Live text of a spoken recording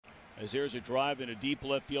As there's a drive in a deep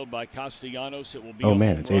left field by Castellanos, it will be Oh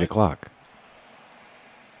man, it's 8 o'clock.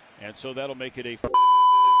 And so that'll make it a...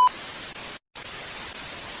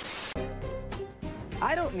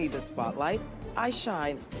 I don't need the spotlight. I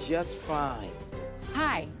shine just fine.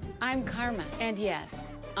 Hi, I'm Karma, and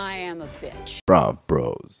yes, I am a bitch. Brav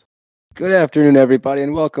Bros. Good afternoon, everybody,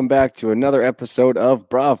 and welcome back to another episode of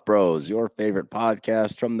Brav Bros, your favorite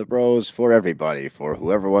podcast from the bros for everybody, for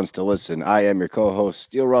whoever wants to listen. I am your co-host,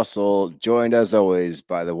 Steele Russell, joined as always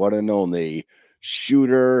by the one and only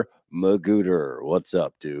Shooter Magooter. What's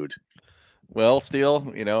up, dude? Well,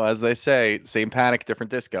 Steele, as they say, same panic,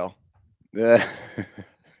 different disco.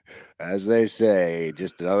 As they say,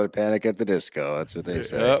 just another Panic at the Disco. That's what they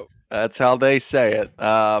say. Yep, that's how they say it.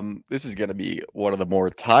 This is going to be one of the more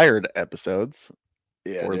tired episodes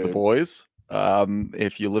for the boys.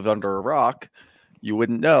 If you live under a rock, you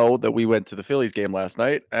wouldn't know that we went to the Phillies game last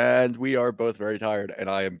night, and we are both very tired, and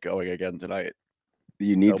I am going again tonight.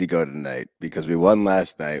 You need to go tonight because we won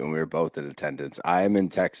last night when we were both in attendance. I am in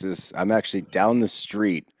Texas. I'm actually down the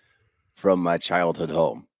street from my childhood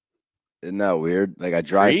home. Isn't that weird? Like, I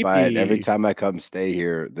drive by it every time I come stay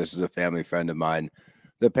here. This is a family friend of mine,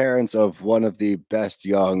 the parents of one of the best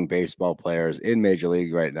young baseball players in Major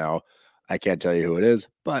League right now. I can't tell you who it is,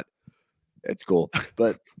 but it's cool.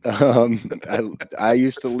 But I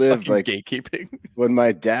used to live like gatekeeping. When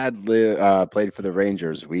my dad played for the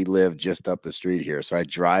Rangers, we lived just up the street here. So I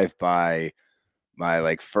drive by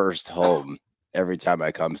my first home every time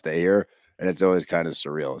I come stay here, and it's always kind of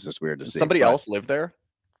surreal. It's just weird to see. Somebody else live there?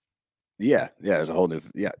 Yeah, there's a whole new.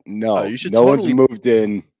 Yeah, no, one's moved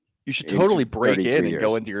in. You should totally break in and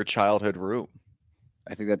go into your childhood room.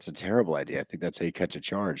 I think that's a terrible idea. I think that's how you catch a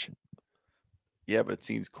charge. Yeah, but it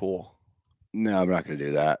seems cool. No, I'm not going to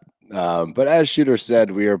do that. But as Shooter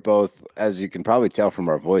said, we are both, as you can probably tell from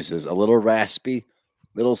our voices, a little raspy,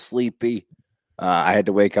 a little sleepy. I had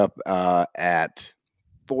to wake up at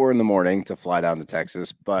 4 a.m. to fly down to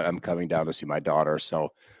Texas, but I'm coming down to see my daughter, so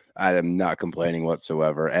I am not complaining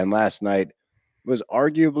whatsoever. And last night was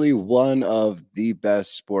arguably one of the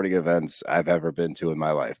best sporting events I've ever been to in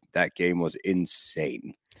my life. That game was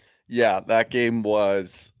insane. Yeah, that game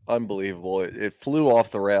was unbelievable. It flew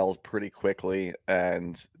off the rails pretty quickly,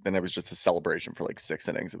 and then it was just a celebration for 6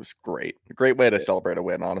 innings. It was great. A great way to celebrate a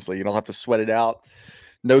win, honestly. You don't have to sweat it out.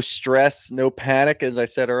 No stress, no panic, as I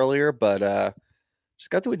said earlier, but just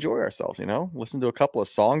got to enjoy ourselves, listen to a couple of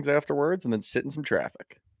songs afterwards and then sit in some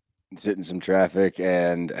traffic.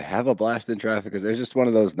 And have a blast in traffic, because there's just one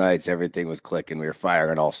of those nights everything was clicking. We were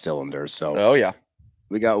firing all cylinders. So oh yeah,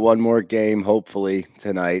 we got one more game hopefully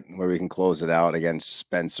tonight where we can close it out against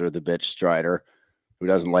Spencer the bitch Strider, who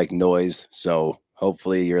doesn't like noise. So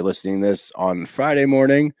hopefully you're listening to this on Friday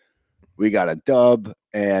morning. We got a dub,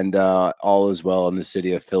 and all is well in the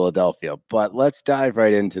city of Philadelphia. But let's dive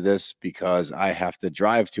right into this, because I have to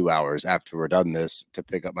drive 2 hours after we're done this to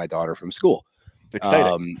pick up my daughter from school.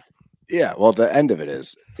 Exciting. Yeah, well, the end of it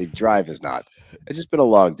is. The drive is not. It's just been a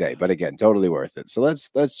long day, but again, totally worth it. So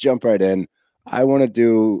let's jump right in. I want to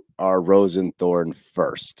do our Rose and Thorn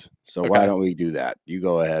first. So why don't we do that? You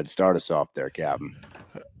go ahead. Start us off there, Captain.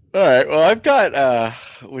 All right. Well, I've got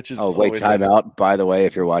which is time out. By the way,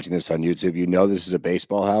 if you're watching this on YouTube, this is a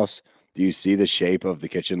baseball house. Do you see the shape of the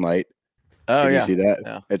kitchen light? Oh, Can yeah. you see that?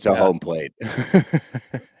 Yeah. It's a home plate.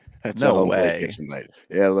 That's no a home way. plate kitchen light.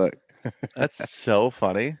 Yeah, look. That's so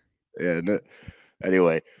funny. Yeah.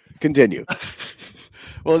 Anyway, continue.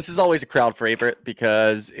 Well, this is always a crowd favorite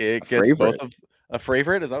because it gets both of a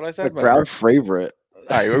favorite. Is that what I said? A crowd favorite.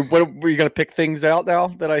 All right. What were you going to pick things out now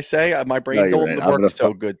that I say? My brain don't work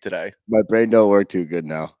so good today. My brain don't work too good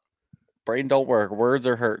now. Brain don't work. Words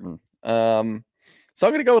are hurting. So I'm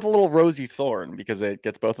going to go with a little Rosy Thorn because it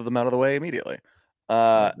gets both of them out of the way immediately.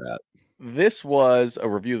 This was a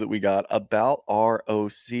review that we got about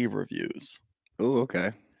RHOC reviews. Oh,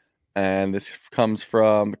 okay. And this comes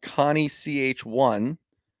from Connie CH1.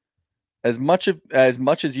 As much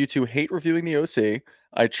as you two hate reviewing the OC,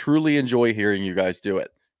 I truly enjoy hearing you guys do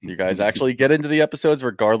it. You guys actually get into the episodes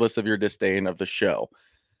regardless of your disdain of the show.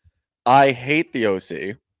 I hate the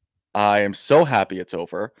OC. I am so happy it's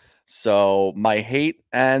over. So my hate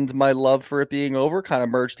and my love for it being over kind of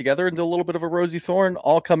merged together into a little bit of a Rosy Thorn,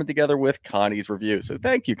 all coming together with Connie's review. So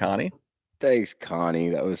thank you, Connie. Thanks, Connie.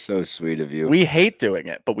 That was so sweet of you. We hate doing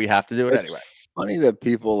it, but we have to do it anyway. Funny that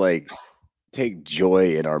people take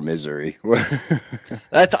joy in our misery.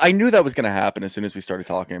 I knew that was going to happen as soon as we started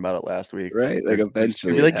talking about it last week. Right?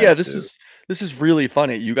 Eventually. Be yeah, this is really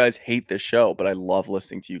funny. You guys hate this show, but I love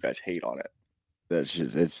listening to you guys hate on it.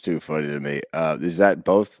 It's too funny to me. Is that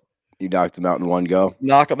both? You knocked them out in one go?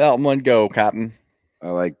 Knock them out in one go, Captain. I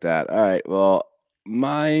like that. All right. Well,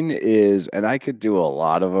 mine is, and I could do a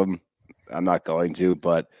lot of them. I'm not going to,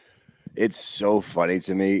 but it's so funny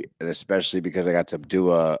to me, and especially because I got to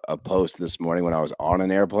do a post this morning when I was on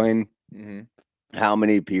an airplane. Mm-hmm. How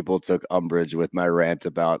many people took umbrage with my rant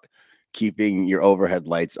about keeping your overhead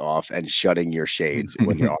lights off and shutting your shades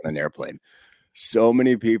when you're on an airplane? So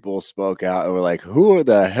many people spoke out and were like, who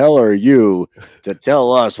the hell are you to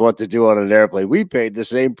tell us what to do on an airplane? We paid the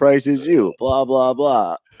same price as you, blah, blah,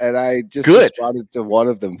 blah. And I just responded to one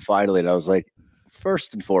of them finally. And I was like,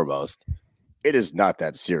 first and foremost, it is not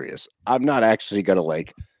that serious. I'm not actually going to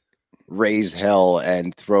like raise hell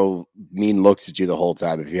and throw mean looks at you the whole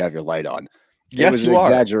time if you have your light on. It was an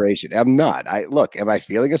exaggeration. I'm not. Am I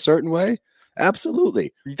feeling a certain way?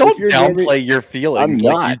 Absolutely. You don't downplay your feelings. I'm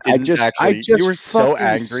like not. You were so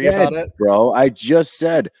angry about it, bro. I just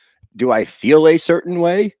said, do I feel a certain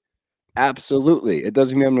way? Absolutely. It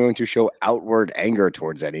doesn't mean I'm going to show outward anger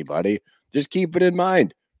towards anybody. Just keep it in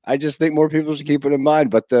mind. I just think more people should keep it in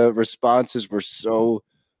mind. But the responses were so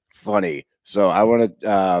funny. So I want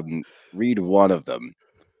to read one of them.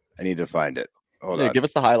 I need to find it. Hold on. Give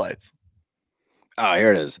us the highlights. Oh,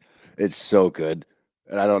 here it is. It's so good.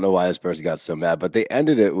 And I don't know why this person got so mad, but they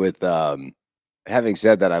ended it with having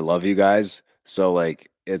said that, I love you guys. So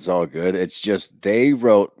like it's all good. It's just they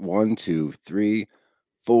wrote 1, 2, 3,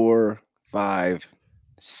 4, 5,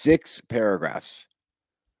 6 paragraphs.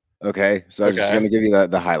 Okay. So I'm just gonna give you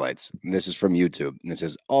the highlights. And this is from YouTube. And it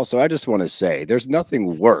says, also, I just want to say there's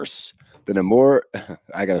nothing worse than a more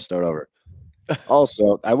I gotta start over.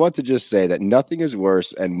 Also, I want to just say that nothing is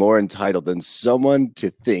worse and more entitled than someone to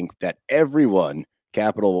think that everyone,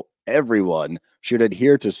 capital everyone, should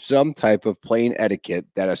adhere to some type of plane etiquette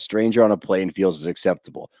that a stranger on a plane feels is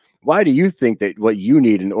acceptable. Why do you think that what you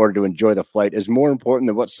need in order to enjoy the flight is more important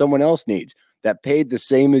than what someone else needs that paid the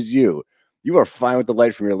same as you? You are fine with the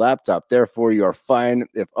light from your laptop. Therefore, you are fine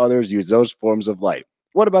if others use those forms of light.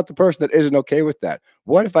 What about the person that isn't okay with that?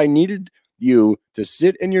 What if I needed you to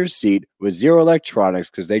sit in your seat with zero electronics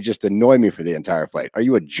because they just annoy me for the entire flight? Are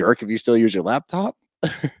you a jerk if you still use your laptop?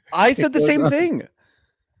 I said the same thing.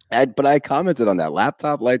 But I commented on that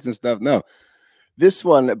laptop lights and stuff. No, this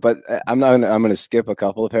one, but I'm going to skip a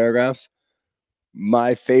couple of paragraphs.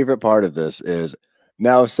 My favorite part of this is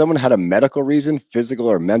now, if someone had a medical reason, physical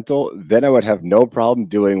or mental, then I would have no problem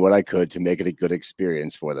doing what I could to make it a good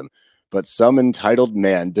experience for them. But some entitled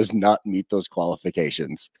man does not meet those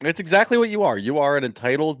qualifications. It's exactly what you are. You are an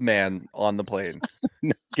entitled man on the plane,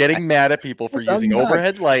 getting mad at people for using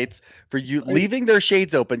overhead lights, for you leaving their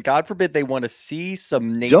shades open. God forbid they want to see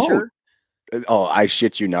some nature. Oh, I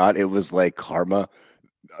shit you not. It was like karma.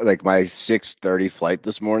 Like my 6:30 flight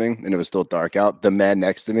this morning, and it was still dark out. The man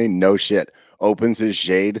next to me, no shit, opens his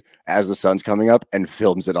shade as the sun's coming up and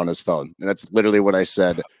films it on his phone. And that's literally what I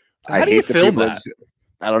said. How do you film that?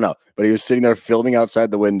 I don't know, but he was sitting there filming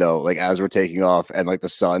outside the window, like as we're taking off, and like the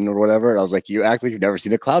sun or whatever. And I was like, "You act like you've never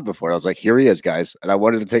seen a cloud before." I was like, "Here he is, guys!" And I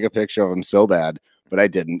wanted to take a picture of him so bad, but I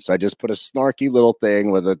didn't. So I just put a snarky little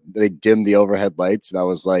thing where they dimmed the overhead lights, and I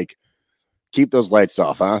was like, "Keep those lights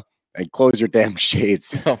off, huh? And close your damn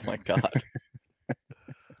shades." Oh my god.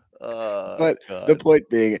 But the point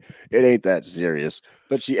being, it ain't that serious.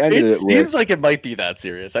 But she ended it with, seems like it might be that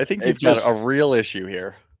serious. I think you've got a real issue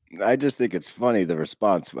here. I just think it's funny, the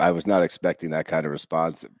response. I was not expecting that kind of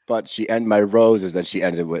response. But my rose is that she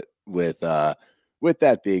ended with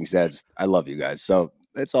that being said, I love you guys. So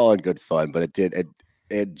it's all in good fun. But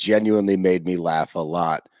it genuinely made me laugh a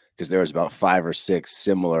lot, because there was about 5 or 6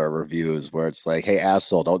 similar reviews where it's like, hey,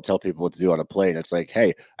 asshole, don't tell people what to do on a plane. It's like,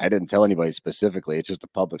 hey, I didn't tell anybody specifically. It's just a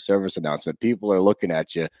public service announcement. People are looking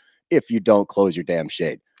at you if you don't close your damn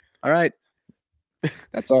shade. All right.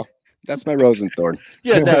 That's all. That's my rose and thorn.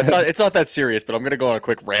 Yeah, no, it's not that serious, but I'm gonna go on a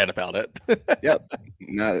quick rant about it. Yep.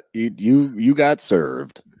 You got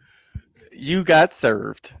served. You got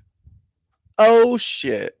served. Oh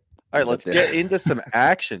shit. All right, let's get into some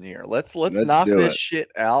action here. Let's knock this shit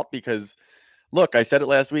out, because look, I said it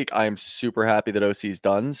last week. I'm super happy that OC's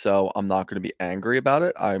done, so I'm not going to be angry about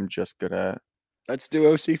it. I'm just gonna let's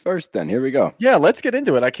do OC first then. Here we go. Yeah, let's get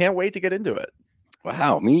into it. I can't wait to get into it.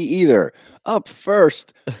 Wow, me either. Up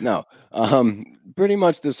first. No. Pretty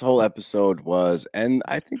much this whole episode was, and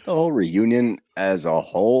I think the whole reunion as a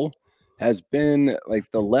whole has been like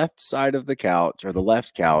the left side of the couch, or the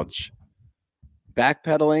left couch,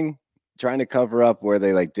 backpedaling, trying to cover up where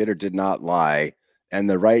they like did or did not lie, and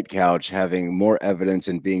the right couch having more evidence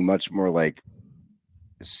and being much more like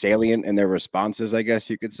salient in their responses, I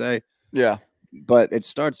guess you could say. Yeah. But it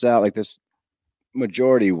starts out like this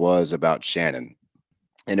majority was about Shannon.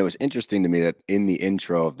 And it was interesting to me that in the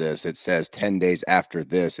intro of this, it says 10 days after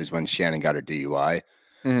this is when Shannon got her DUI.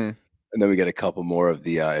 Mhm. And then we get a couple more of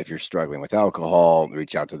the if you're struggling with alcohol,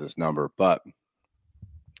 reach out to this number. But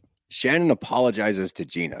Shannon apologizes to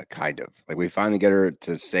Gina, kind of. Like we finally get her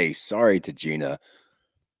to say sorry to Gina.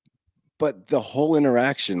 But the whole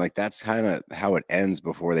interaction, like that's kind of how it ends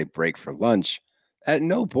before they break for lunch. At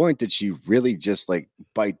no point did she really just like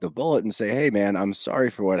bite the bullet and say, "Hey man, I'm sorry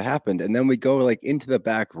for what happened." And then we go like into the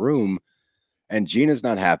back room and Gina's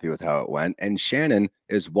not happy with how it went. And Shannon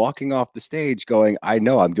is walking off the stage going, "I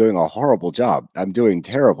know I'm doing a horrible job. I'm doing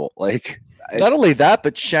terrible." Like, Not only that,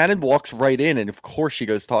 but Shannon walks right in, and of course she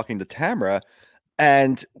goes talking to Tamara.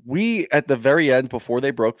 And we, at the very end, before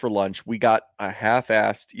they broke for lunch, we got a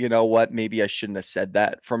half-assed, you know what, maybe I shouldn't have said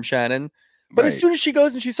that from Shannon. But as right, soon as she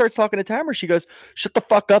goes and she starts talking to Tamara, she goes, "Shut the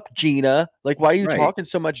fuck up, Gina. Like, why are you right. talking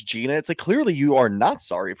so much, Gina?" It's like, clearly you are not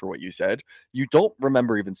sorry for what you said. You don't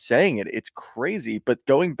remember even saying it. It's crazy. But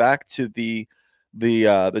going back to the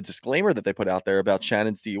disclaimer that they put out there about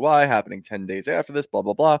Shannon's DUI happening 10 days after this, blah,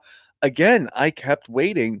 blah, blah. Again, I kept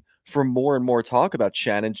waiting for more and more talk about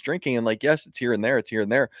Shannon's drinking. And like, yes, it's here and there, it's here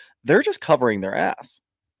and there. They're just covering their ass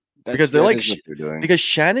because they're That like, is what they're doing. because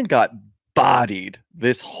Shannon got bodied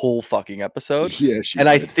this whole fucking episode. Yeah, she And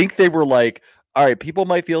I did. think they were like, all right, people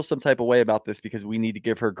might feel some type of way about this because we need to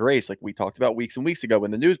give her grace, like we talked about weeks and weeks ago when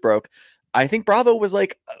the news broke. I think Bravo was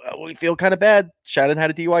like, we feel kind of bad. Shannon had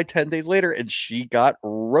a DUI 10 days later and she got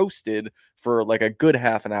roasted for like a good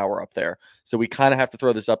half an hour up there. So we kind of have to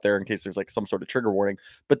throw this up there in case there's like some sort of trigger warning.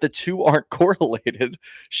 But the two aren't correlated.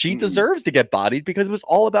 She Mm-mm. deserves to get bodied because it was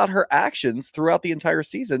all about her actions throughout the entire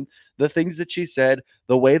season. The things that she said,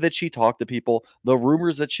 the way that she talked to people, the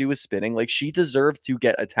rumors that she was spinning. Like she deserved to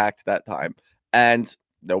get attacked that time. And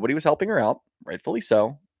nobody was helping her out, rightfully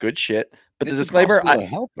so. Good shit. But the It's disclaimer, impossible to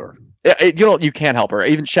help her. you can't help her.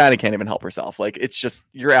 Even Shannon can't even help herself. Like it's just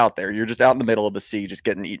you're out there. You're just out in the middle of the sea, just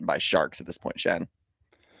getting eaten by sharks at this point. Shannon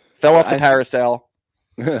fell off the parasail.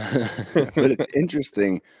 But it's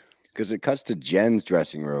interesting because it cuts to Jen's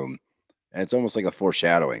dressing room, and it's almost like a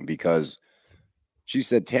foreshadowing because she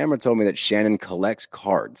said Tamara told me that Shannon collects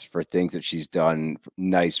cards for things that she's done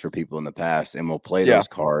nice for people in the past, and will play Yeah. those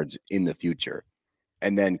cards in the future.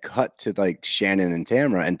 And then cut to like Shannon and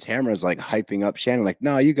Tamara's like hyping up Shannon, like,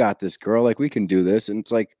 "No, you got this, girl. Like, we can do this." And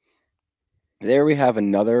it's like, there we have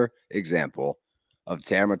another example of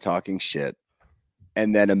Tamara talking shit.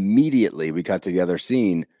 And then immediately we cut to the other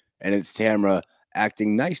scene, and it's Tamara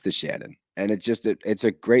acting nice to Shannon. And it's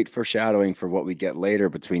a great foreshadowing for what we get later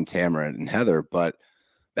between Tamara and Heather. But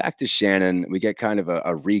back to Shannon, we get kind of a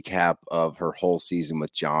recap of her whole season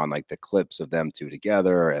with John, like the clips of them two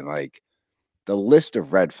together, and like the list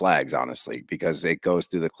of red flags, honestly, because it goes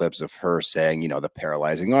through the clips of her saying, the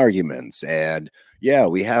paralyzing arguments. And yeah,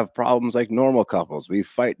 we have problems like normal couples. We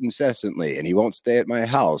fight incessantly, and he won't stay at my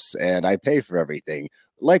house, and I pay for everything,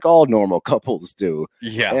 like all normal couples do.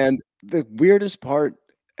 Yeah. And the weirdest part,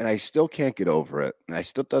 and I still can't get over it, and it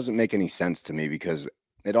still doesn't make any sense to me because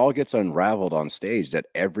it all gets unraveled on stage that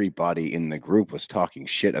everybody in the group was talking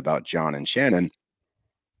shit about John and Shannon,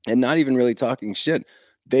 and not even really talking shit.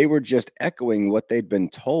 They were just echoing what they'd been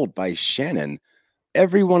told by Shannon.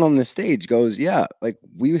 Everyone on the stage goes, "Yeah, like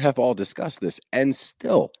we have all discussed this." And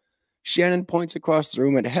still, Shannon points across the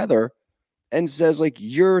room at Heather and says, like,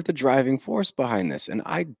 "You're the driving force behind this." And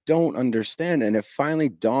I don't understand. And it finally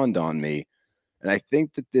dawned on me. And I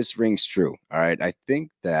think that this rings true. All right. I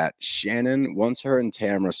think that Shannon, once her and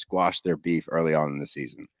Tamara squashed their beef early on in the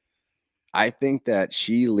season, I think that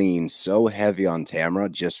she leans so heavy on Tamara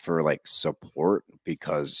just for like support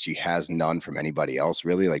because she has none from anybody else,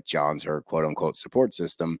 really. Like John's her quote unquote support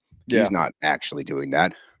system. Yeah. He's not actually doing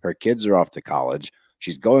that. Her kids are off to college.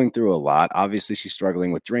 She's going through a lot. Obviously, she's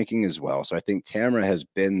struggling with drinking as well. So I think Tamara has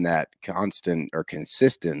been that constant or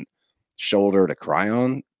consistent shoulder to cry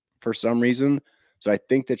on for some reason. So I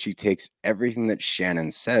think that she takes everything that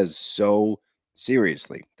Shannon says so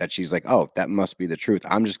seriously that she's like, "Oh, that must be the truth.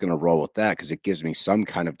 I'm just going to roll with that because it gives me some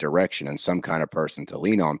kind of direction and some kind of person to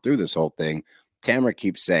lean on through this whole thing." Tamara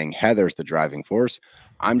keeps saying Heather's the driving force.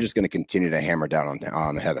 I'm just going to continue to hammer down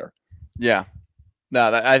on Heather. Yeah.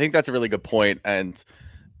 No, I think that's a really good point, and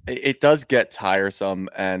it does get tiresome.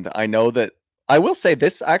 And I know that I will say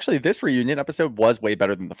this reunion episode was way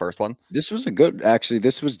better than the first one. This was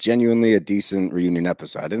this was genuinely a decent reunion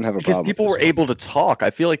episode. I didn't have a because problem people with were this one. able to talk. I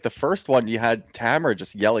feel like the first one you had Tamara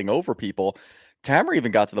just yelling over people. Tamara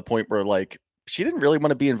even got to the point where like she didn't really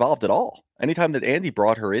want to be involved at all. Anytime that Andy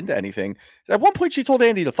brought her into anything, at one point she told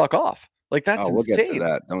Andy to fuck off. Like that's We'll insane. get to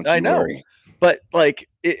that. Don't you I know. worry. But like,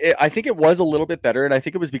 I think it was a little bit better, and I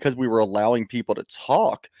think it was because we were allowing people to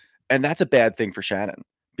talk, and that's a bad thing for Shannon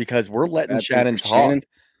because we're letting Bad thing Shannon for talk. Shannon,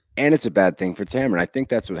 and it's a bad thing for Tamara. I think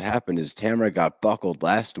that's what happened is Tamara got buckled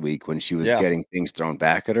last week when she was Yeah. getting things thrown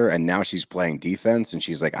back at her, and now she's playing defense, and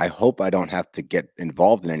she's like, I hope I don't have to get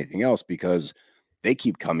involved in anything else because they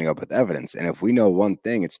keep coming up with evidence. And if we know one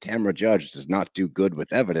thing, it's Tamara Judge does not do good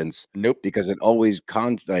with evidence. Nope. Because it always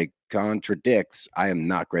contradicts. I am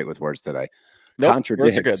not great with words today. Nope.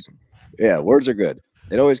 Contradicts. Words are good. Yeah, words are good.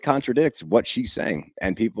 It always contradicts what she's saying,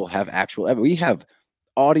 and people have actual evidence. We have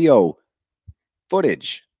audio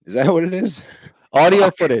footage. Is that what it is?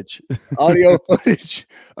 Audio footage. Audio footage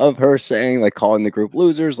of her saying, like, calling the group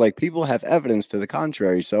losers. Like, people have evidence to the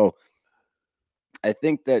contrary. So I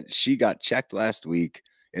think that she got checked last week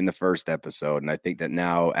in the first episode. And I think that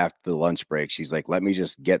now after the lunch break, she's like, let me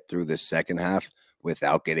just get through this second half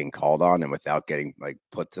without getting called on and without getting like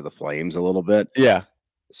put to the flames a little bit. Yeah.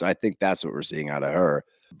 So I think that's what we're seeing out of her.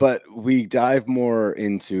 But we dive more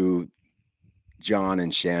into John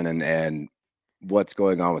and Shannon and what's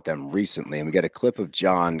going on with them recently. And we get a clip of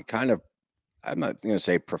John kind of, I'm not going to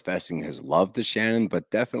say professing his love to Shannon,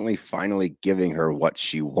 but definitely finally giving her what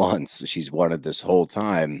she wants. She's wanted this whole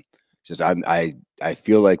time. Says, I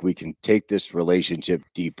feel like we can take this relationship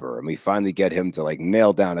deeper. And we finally get him to like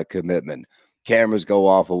nail down a commitment. Cameras go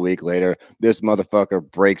off a week later. This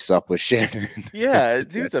motherfucker breaks up with Shannon. Yeah,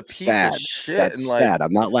 dude's a piece of shit. That's and, like, sad.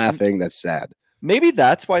 I'm not laughing. That's sad. Maybe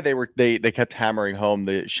that's why they kept hammering home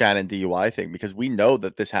the Shannon DUI thing, because we know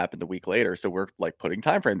that this happened a week later. So we're like putting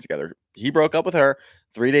time frames together. He broke up with her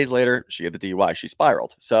 3 days later. She had the DUI. She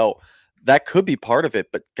spiraled. So that could be part of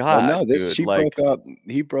it. But God, no, dude, she like, broke up.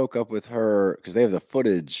 He broke up with her because they have the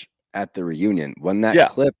footage at the reunion when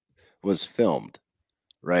that clip was filmed,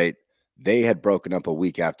 right? They had broken up a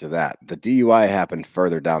week after that. The DUI happened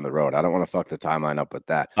further down the road. I don't want to fuck the timeline up with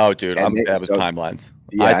that. Oh, dude, I'm bad with timelines.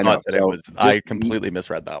 Yeah, I know. That it was. I completely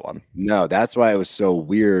misread that one. No, that's why it was so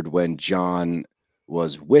weird when John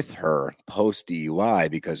was with her post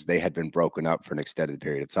DUI because they had been broken up for an extended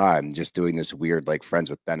period of time, just doing this weird like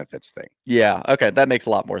friends with benefits thing. Yeah. Okay, that makes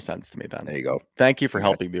a lot more sense to me then. There you go. Thank you for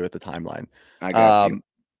helping me with the timeline. I got you.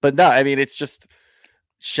 But no, I mean, it's just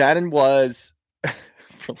Shannon was.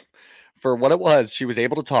 For what it was, she was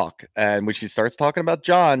able to talk. And when she starts talking about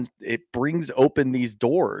John, it brings open these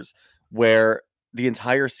doors where the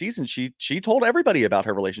entire season she told everybody about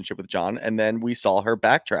her relationship with John. And then we saw her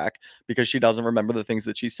backtrack because she doesn't remember the things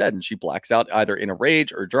that she said. And she blacks out either in a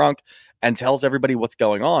rage or drunk and tells everybody what's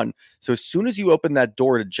going on. So as soon as you open that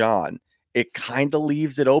door to John, it kind of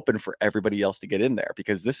leaves it open for everybody else to get in there,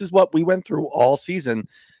 because this is what we went through all season.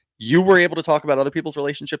 You were able to talk about other people's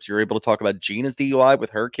relationships. You were able to talk about Gina's DUI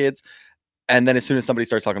with her kids. And then as soon as somebody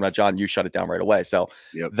starts talking about John, you shut it down right away. So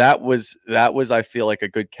that was, I feel like, a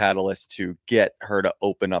good catalyst to get her to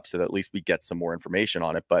open up so that at least we get some more information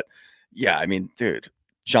on it. But yeah, I mean, dude,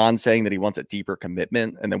 John saying that he wants a deeper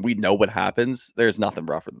commitment and then we know what happens. There's nothing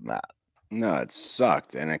rougher than that. No, it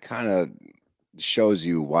sucked. And it kind of shows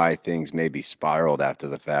you why things maybe spiraled after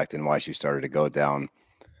the fact and why she started to go down.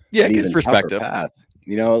 Yeah, it gives perspective. Path.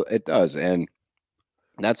 You know, it does. And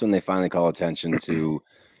that's when they finally call attention to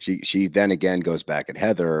she then again goes back at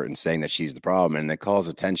Heather and saying that she's the problem, and it calls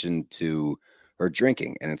attention to her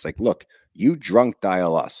drinking. And it's like, look, you drunk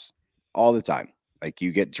dial us all the time. Like,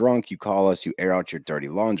 you get drunk, you call us, you air out your dirty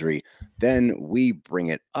laundry, then we bring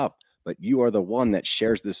it up. But you are the one that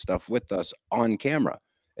shares this stuff with us on camera.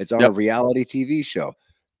 It's on a reality TV show.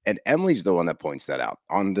 And Emily's the one that points that out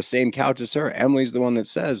on the same couch as her. Emily's the one that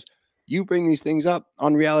says, you bring these things up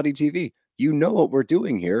on reality TV. You know what we're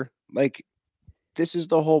doing here. Like, this is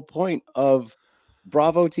the whole point of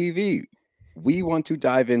Bravo TV. We want to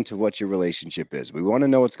dive into what your relationship is. We want to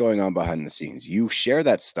know what's going on behind the scenes. You share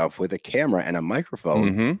that stuff with a camera and a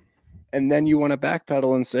microphone, and then you want to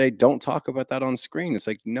backpedal and say, don't talk about that on screen. It's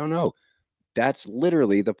like, no, that's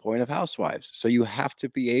literally the point of Housewives. So you have to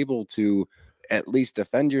be able to at least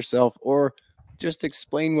defend yourself or just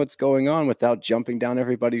explain what's going on without jumping down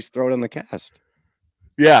everybody's throat on the cast.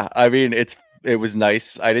 Yeah, I mean, it was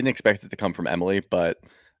nice. I didn't expect it to come from Emily, but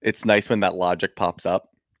it's nice when that logic pops up.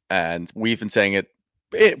 And we've been saying it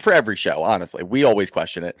for every show, honestly. We always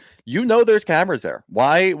question it. You know there's cameras there.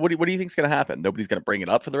 Why? What do you think is going to happen? Nobody's going to bring it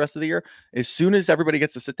up for the rest of the year? As soon as everybody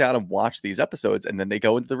gets to sit down and watch these episodes, and then they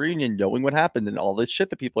go into the reunion knowing what happened and all this shit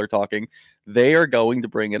that people are talking, they are going to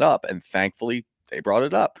bring it up. And thankfully, they brought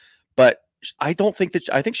it up. But I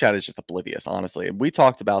think Shannon's just oblivious, honestly. And we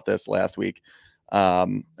talked about this last week.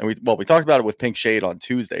 And we talked about it with Pink Shade on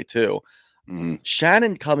Tuesday too.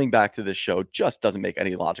 Shannon coming back to this show just doesn't make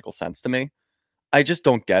any logical sense to me. I just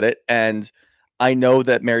don't get it. And I know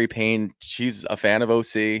that Mary Payne, she's a fan of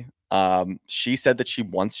OC. She said that she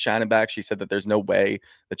wants Shannon back. She said that there's no way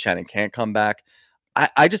that Shannon can't come back.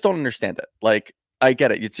 I just don't understand it. Like, I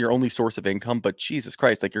get it. It's your only source of income, but Jesus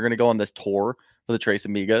Christ, like, you're going to go on this tour for the Trace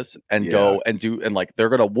Amigas and go and do, and like, they're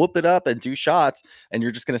going to whoop it up and do shots. And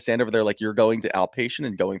you're just going to stand over there like you're going to outpatient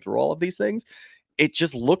and going through all of these things. It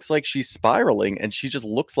just looks like she's spiraling, and she just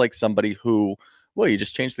looks like somebody who, well, you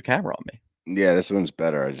just changed the camera on me. Yeah, this one's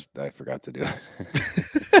better. I forgot to do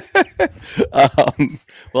it.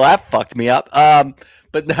 Well, that fucked me up.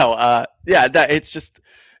 But no, yeah, it's just,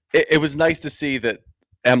 it was nice to see that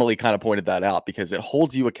Emily kind of pointed that out, because it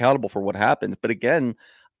holds you accountable for what happened. But again,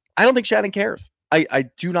 I don't think Shannon cares. I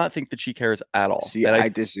do not think that she cares at all. See, I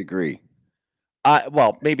disagree.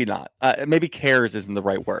 Well, maybe not. Maybe cares isn't the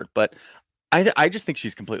right word, but I just think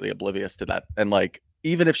she's completely oblivious to that. And like,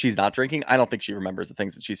 even if she's not drinking, I don't think she remembers the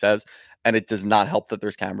things that she says. And it does not help that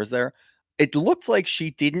there's cameras there. It looks like she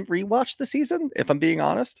didn't rewatch the season, if I'm being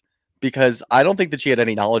honest, because I don't think that she had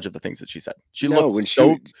any knowledge of the things that she said. She looked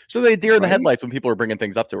so they deer in the headlights when people are bringing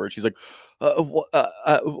things up to her. She's like,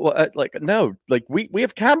 like, no, like we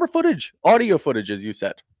have camera footage, audio footage, as you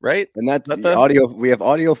said, right? And that's the audio. We have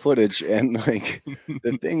audio footage, and like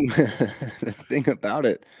the thing about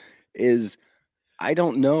it is, I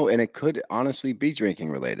don't know, and it could honestly be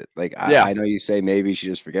drinking related. Like, I know you say maybe she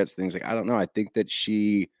just forgets things. Like, I don't know. I think that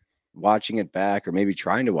she watching it back, or maybe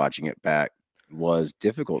trying to watching it back, was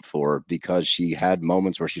difficult for her, because she had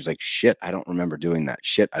moments where she's like, shit, I don't remember doing that.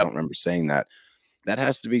 Shit, I don't remember saying that. That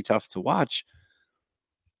has to be tough to watch.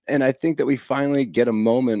 And I think that we finally get a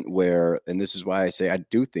moment where, and this is why I say I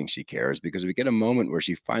do think she cares, because we get a moment where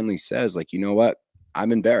she finally says, like, you know what?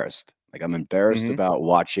 I'm embarrassed. Like, I'm embarrassed about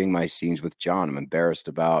watching my scenes with John. I'm embarrassed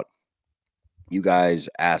about, you guys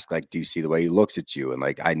ask, like, do you see the way he looks at you? And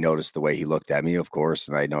like, I noticed the way he looked at me, of course.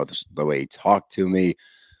 And I know the way he talked to me.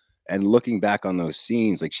 And looking back on those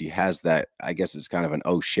scenes, like, she has that, I guess it's kind of an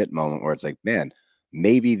oh shit moment where it's like, man,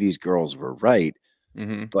 maybe these girls were right.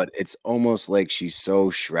 But it's almost like she's so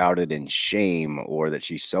shrouded in shame, or that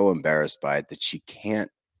she's so embarrassed by it, that she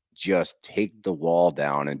can't just take the wall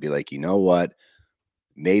down and be like, you know what?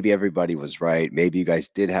 Maybe everybody was right. Maybe you guys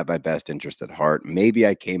did have my best interest at heart. Maybe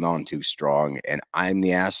I came on too strong and I'm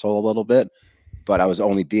the asshole a little bit, but I was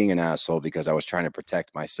only being an asshole because I was trying to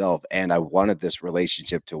protect myself. And I wanted this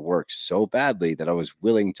relationship to work so badly that I was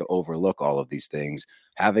willing to overlook all of these things.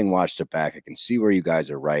 Having watched it back, I can see where you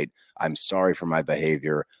guys are right. I'm sorry for my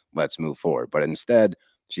behavior. Let's move forward. But instead,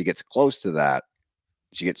 she gets close to that.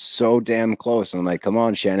 She gets so damn close. And I'm like, come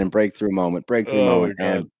on, Shannon, breakthrough moment,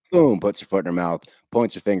 and boom, puts her foot in her mouth,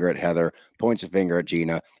 points a finger at Heather, points a finger at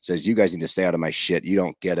Gina, says, you guys need to stay out of my shit. You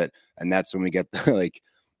don't get it. And that's when we get the, like,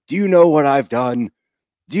 do you know what I've done?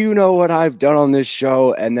 Do you know what I've done on this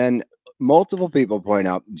show? And then multiple people point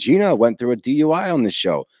out, Gina went through a DUI on this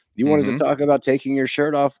show. You wanted to talk about taking your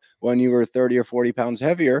shirt off when you were 30 or 40 pounds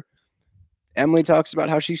heavier. Emily talks about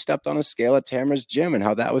how she stepped on a scale at Tamara's gym and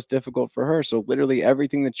how that was difficult for her. So literally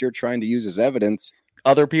everything that you're trying to use as evidence,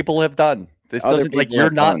 other people have done. This doesn't, like,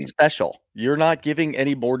 you're not special. You're not giving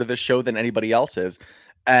any more to this show than anybody else is.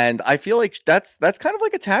 And I feel like that's kind of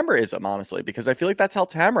like a Tamaraism, honestly, because I feel like that's how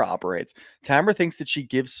Tamara operates. Tamara thinks that she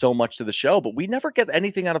gives so much to the show, but we never get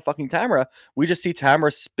anything out of fucking Tamara. We just see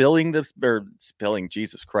Tamara spilling,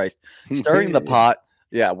 Jesus Christ, stirring the pot.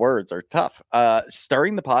 Yeah, words are tough.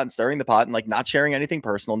 Stirring the pot and like not sharing anything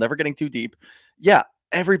personal, never getting too deep. Yeah,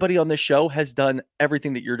 everybody on this show has done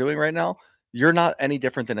everything that you're doing right now. You're not any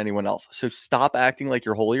different than anyone else. So stop acting like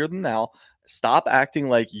you're holier than thou. Stop acting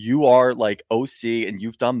like you are like OC and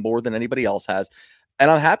you've done more than anybody else has.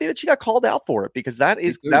 And I'm happy that she got called out for it, because that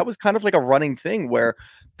was kind of like a running thing where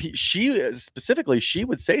she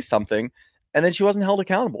would say something and then she wasn't held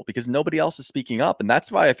accountable because nobody else is speaking up. And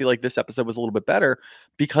that's why I feel like this episode was a little bit better,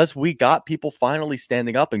 because we got people finally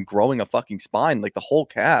standing up and growing a fucking spine. Like, the whole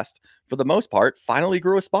cast, for the most part, finally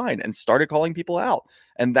grew a spine and started calling people out.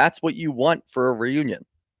 And that's what you want for a reunion.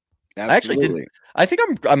 Absolutely. I think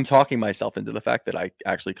I'm talking myself into the fact that I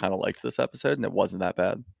actually kind of liked this episode and it wasn't that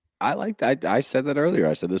bad. I liked. I said that earlier.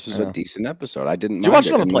 I said this was a decent episode. I didn't. Did you watch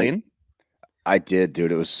it on the plane? I did,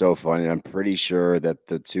 dude. It was so funny. I'm pretty sure that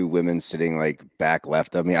the two women sitting like back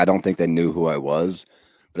left of me, I don't think they knew who I was,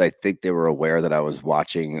 but I think they were aware that I was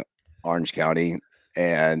watching Orange County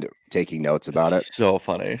and taking notes about it. So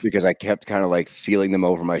funny, because I kept kind of like feeling them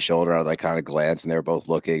over my shoulder. I was like kind of glance, and they were both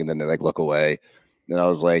looking, and then they like look away. And I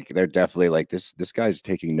was like, they're definitely like, this guy's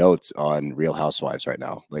taking notes on Real Housewives right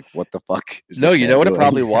now. Like, what the fuck is No, you know what doing? It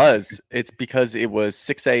probably was? It's because it was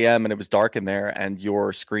 6 a.m. and it was dark in there and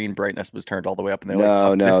your screen brightness was turned all the way up. And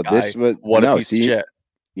no, like, this was what a piece of shit.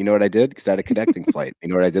 You know what I did? Because I had a connecting flight. You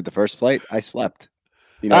know what I did the first flight? I slept.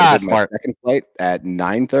 You know what I did my Smart. second flight at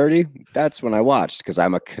 9:30? That's when I watched because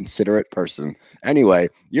I'm a considerate person. Anyway,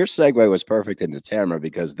 your segue was perfect into Tamara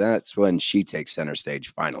because that's when she takes center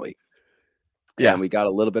stage finally. Yeah. And we got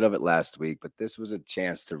a little bit of it last week, but this was a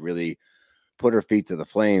chance to really put her feet to the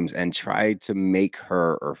flames and try to make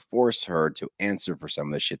her or force her to answer for some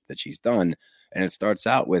of the shit that she's done. And it starts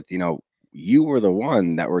out with, you were the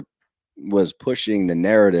one that was pushing the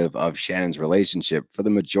narrative of Shannon's relationship for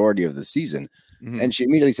the majority of the season. Mhm. And she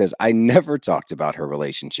immediately says, I never talked about her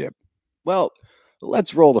relationship. Well,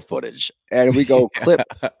 let's roll the footage. And we go clip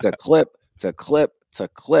to clip to clip to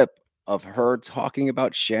clip of her talking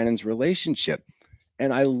about Shannon's relationship.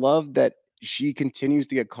 And I love that she continues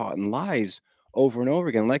to get caught in lies over and over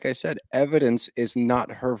again. Like I said, evidence is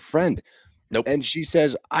not her friend. Nope. And she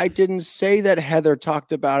says, I didn't say that Heather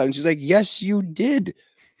talked about it. And she's like, yes, you did.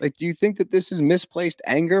 Like, do you think that this is misplaced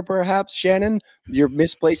anger, perhaps, Shannon? You're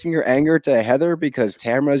misplacing your anger to Heather because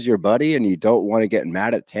Tamara's your buddy and you don't want to get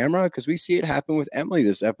mad at Tamara? Because we see it happen with Emily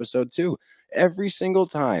this episode, too. Every single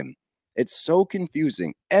time. It's so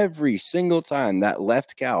confusing. Every single time that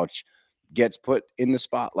left couch gets put in the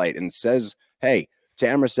spotlight and says, hey,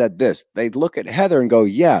 Tamara said this. They look at Heather and go,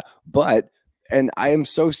 yeah, but, and I am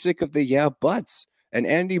so sick of the yeah, buts. And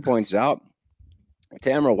Andy points out,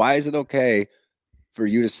 Tamara, why is it okay for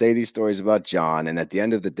you to say these stories about John? And at the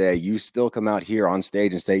end of the day, you still come out here on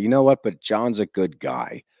stage and say, you know what, but John's a good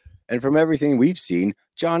guy. And from everything we've seen,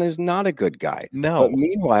 John is not a good guy. No. But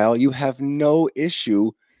meanwhile, you have no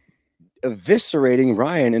issue eviscerating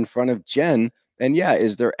Ryan in front of Jen. And yeah,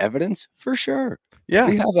 is there evidence? For sure. Yeah.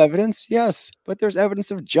 We have evidence, yes, but there's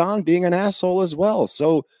evidence of John being an asshole as well.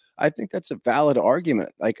 So I think that's a valid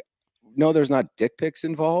argument. Like, no, there's not dick pics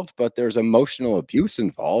involved, but there's emotional abuse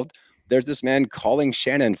involved. There's this man calling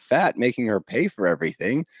Shannon fat, making her pay for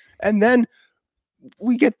everything. And then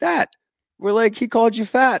we get that. We're like, he called you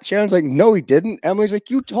fat. Shannon's like, no, he didn't. Emily's like,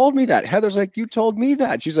 you told me that. Heather's like, you told me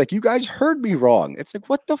that. She's like, you guys heard me wrong. It's like,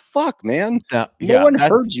 what the fuck, man? No one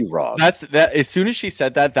heard you wrong. That's that. As soon as she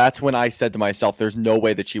said that, that's when I said to myself, there's no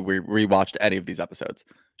way that she rewatched any of these episodes.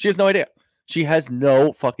 She has no idea. She has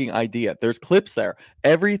no fucking idea. There's clips there.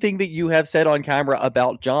 Everything that you have said on camera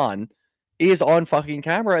about John is on fucking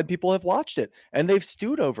camera, and people have watched it and they've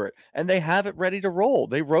stewed over it and they have it ready to roll.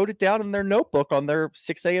 They wrote it down in their notebook on their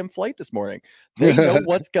 6 a.m. flight this morning. They know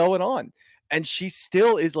what's going on. And she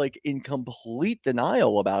still is like in complete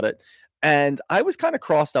denial about it. And I was kind of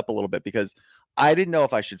crossed up a little bit because I didn't know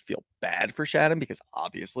if I should feel bad for Shannon because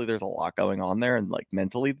obviously there's a lot going on there and like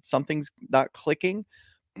mentally something's not clicking.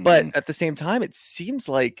 But at the same time, it seems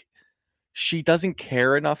like she doesn't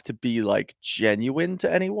care enough to be like genuine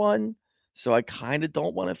to anyone. So I kind of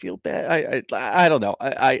don't want to feel bad. I don't know.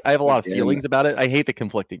 I have a lot of feelings about it. I hate the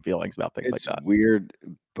conflicting feelings about things like that. It's weird,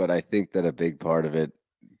 but I think that a big part of it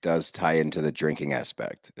does tie into the drinking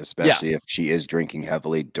aspect, especially if she is drinking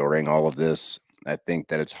heavily during all of this. I think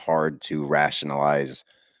that it's hard to rationalize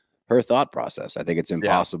her thought process. I think it's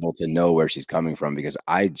impossible to know where she's coming from because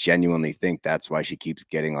I genuinely think that's why she keeps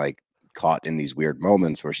getting like caught in these weird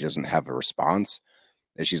moments where she doesn't have a response.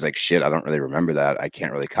 And she's like, shit, I don't really remember that. I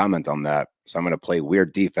can't really comment on that. So I'm going to play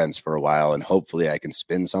weird defense for a while and hopefully I can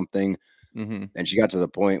spin something. And she got to the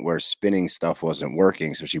point where spinning stuff wasn't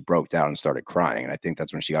working. So she broke down and started crying. And I think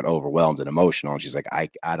that's when she got overwhelmed and emotional. And she's like,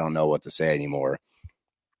 I don't know what to say anymore.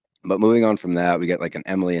 But moving on from that, we get like an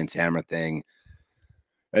Emily and Tamara thing.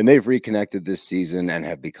 And they've reconnected this season and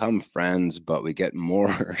have become friends. But we get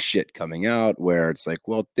more shit coming out where it's like,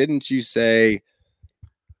 well, didn't you say,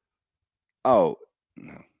 oh,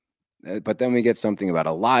 no. But then we get something about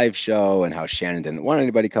a live show and how Shannon didn't want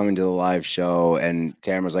anybody coming to the live show. And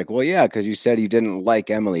Tamara's like, well, yeah, because you said you didn't like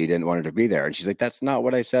Emily. You didn't want her to be there. And she's like, that's not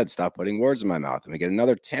what I said. Stop putting words in my mouth. And we get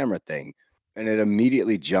another Tamara thing. And it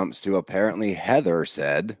immediately jumps to apparently Heather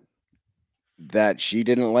said that she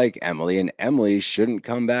didn't like Emily and Emily shouldn't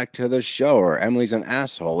come back to the show or Emily's an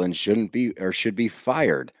asshole and shouldn't be or should be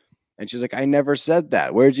fired. And she's like, I never said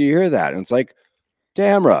that. Where'd you hear that? And it's like,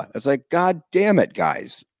 Tamara, it's like, God damn it,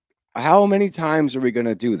 guys. How many times are we going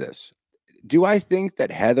to do this? Do I think that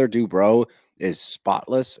Heather Dubrow is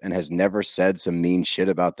spotless and has never said some mean shit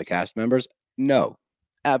about the cast members? No,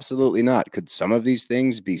 absolutely not. Could some of these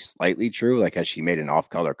things be slightly true? Like, has she made an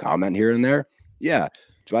off-color comment here and there? Yeah.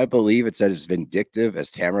 Do I believe it's as vindictive as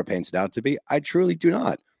Tamara paints it out to be? I truly do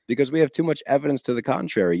not, because we have too much evidence to the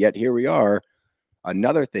contrary. Yet here we are.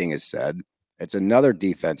 Another thing is said. It's another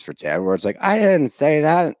defense for Tamara where it's like, I didn't say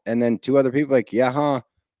that. And then two other people like, yeah, huh?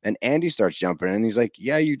 And Andy starts jumping in and he's like,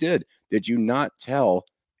 yeah, you did. Did you not tell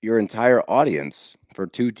your entire audience for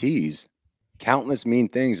 2 T's countless mean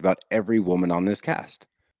things about every woman on this cast.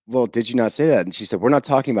 Well, did you not say that? And she said, we're not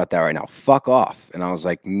talking about that right now. Fuck off. And I was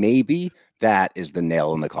like, maybe that is the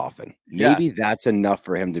nail in the coffin. Maybe that's enough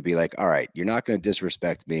for him to be like, all right, you're not going to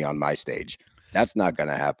disrespect me on my stage. That's not going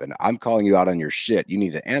to happen. I'm calling you out on your shit. You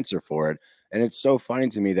need to answer for it. And it's so funny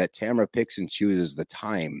to me that Tamara picks and chooses the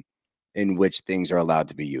time in which things are allowed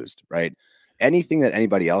to be used, right? Anything that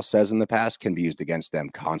anybody else says in the past can be used against them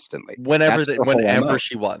constantly. Whenever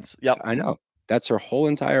she wants. Yep. I know. That's her whole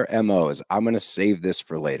entire MO is I'm going to save this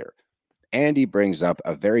for later. Andy brings up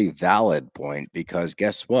a very valid point because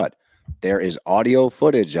guess what? There is audio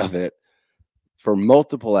footage of it for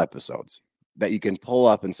multiple episodes that you can pull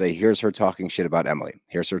up and say, here's her talking shit about Emily.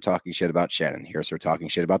 Here's her talking shit about Shannon. Here's her talking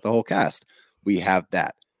shit about the whole cast. We have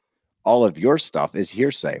that. All of your stuff is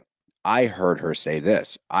hearsay. I heard her say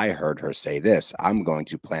this. I heard her say this. I'm going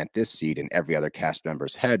to plant this seed in every other cast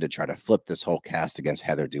member's head to try to flip this whole cast against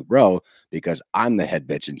Heather Dubrow because I'm the head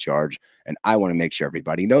bitch in charge and I want to make sure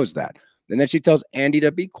everybody knows that. And then she tells Andy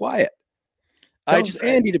to be quiet.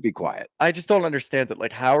 Andy to be quiet. I just don't understand it.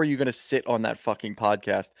 Like, how are you going to sit on that fucking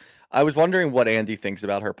podcast? I was wondering what Andy thinks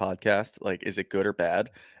about her podcast. Like, is it good or bad?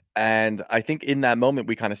 And I think in that moment,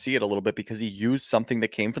 we kind of see it a little bit because he used something that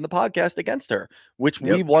came from the podcast against her, which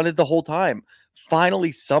we wanted the whole time.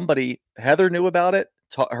 Finally, Heather knew about it.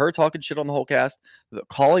 Her talking shit on the whole cast,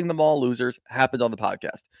 calling them all losers happened on the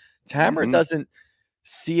podcast. Tamara doesn't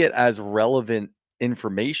see it as relevant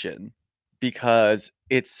information because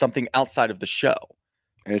it's something outside of the show.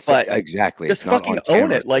 And it's like, exactly. Just fucking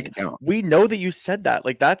own it. Like, we know that you said that.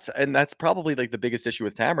 Like, that's probably like the biggest issue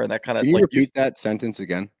with Tamara. And that kind of, can you repeat that sentence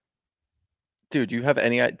again? Dude, do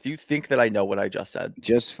you think that I know what I just said?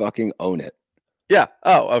 Just fucking own it. Yeah.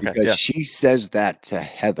 Oh, okay. Because she says that to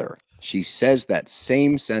Heather. She says that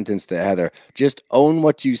same sentence to Heather. Just own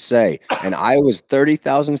what you say. And I was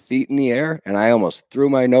 30,000 feet in the air, and I almost threw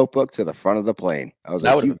my notebook to the front of the plane. I was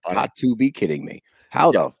like, you've got to be kidding me.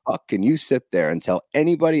 How the fuck can you sit there and tell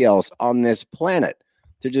anybody else on this planet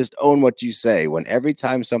to just own what you say when every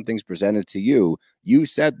time something's presented to you, you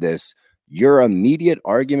said this, your immediate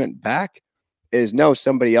argument back is no,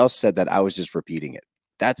 somebody else said that, I was just repeating it.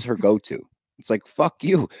 That's her go-to. It's like, fuck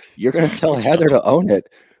you. You're going to tell Heather to own it.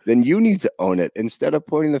 Then you need to own it instead of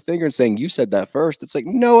pointing the finger and saying, you said that first. It's like,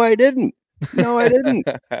 no, I didn't. No, I didn't.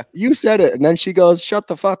 You said it. And then she goes, shut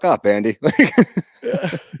the fuck up, Andy.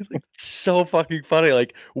 So fucking funny.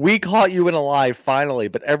 Like, we caught you in a lie finally,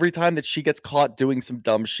 but every time that she gets caught doing some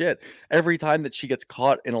dumb shit, every time that she gets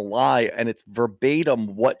caught in a lie and it's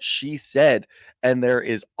verbatim what she said, and there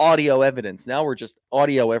is audio evidence. Now we're just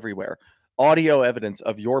audio everywhere. Audio evidence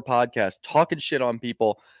of your podcast talking shit on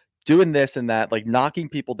people, doing this and that, like knocking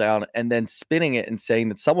people down and then spinning it and saying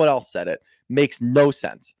that someone else said it makes no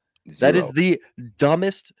sense. That is the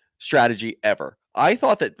dumbest strategy ever. I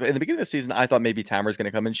thought that in the beginning of the season, I thought maybe Tamara's going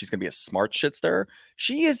to come in. She's going to be a smart shit stirrer.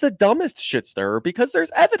 She is the dumbest shit stirrer because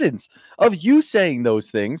there's evidence of you saying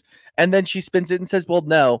those things. And then she spins it and says, well,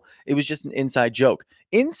 no, it was just an inside joke.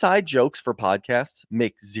 Inside jokes for podcasts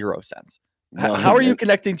make zero sense. No, how are you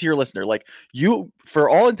connecting to your listener? Like, you, for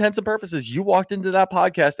all intents and purposes, you walked into that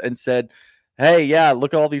podcast and said, hey, yeah,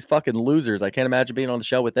 look at all these fucking losers. I can't imagine being on the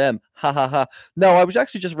show with them. Ha ha ha. No, I was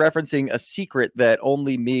actually just referencing a secret that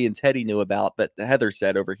only me and Teddy knew about, but Heather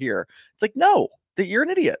said over here. It's like, no, you're an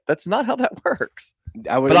idiot. That's not how that works.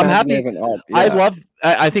 But I'm happy.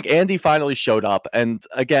 I think Andy finally showed up. And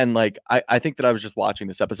again, like, I think that I was just watching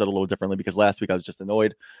this episode a little differently because last week I was just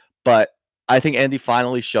annoyed. But I think Andy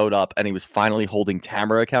finally showed up and he was finally holding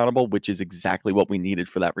Tamara accountable, which is exactly what we needed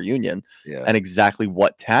for that reunion and exactly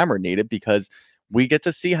what Tamara needed because we get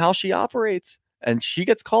to see how she operates and she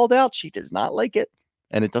gets called out. She does not like it.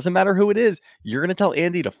 And it doesn't matter who it is. You're going to tell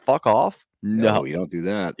Andy to fuck off? No, you don't do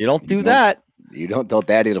that. You don't do that. You don't tell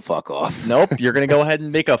Daddy to fuck off. Nope. You're going to go ahead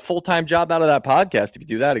and make a full-time job out of that podcast if you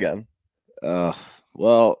do that again.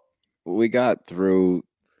 Well, we got through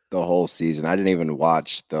the whole season. I didn't even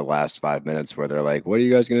watch the last 5 minutes where they're like, what are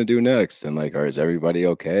you guys going to do next? And like, is everybody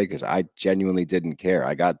okay? Because I genuinely didn't care.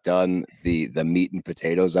 I got done the meat and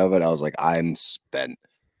potatoes of it. I was like, I'm spent.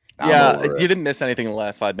 You didn't miss anything in the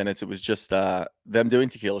last 5 minutes. It was just them doing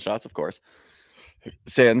tequila shots, of course.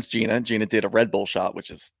 Sans Gina. Gina did a Red Bull shot,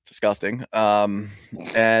 which is disgusting.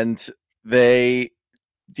 And they,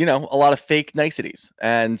 a lot of fake niceties.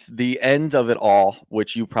 And the end of it all,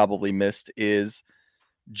 which you probably missed, is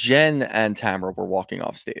Jen and Tamara were walking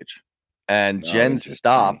off stage, and Jen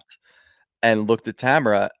stopped and looked at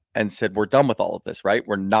Tamara and said, we're done with all of this, right?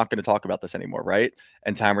 We're not going to talk about this anymore, right?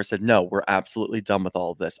 And Tamara said, no, we're absolutely done with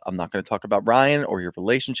all of this. I'm not going to talk about Ryan or your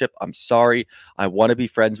relationship. I'm sorry. I want to be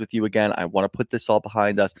friends with you again. I want to put this all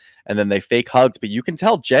behind us. And then they fake hugged, but you can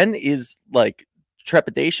tell Jen is like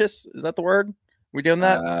trepidatious. Is that the word? We doing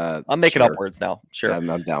that? I'm making up words now. Sure.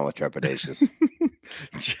 Yeah, I'm down with trepidatious.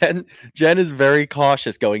 Jen is very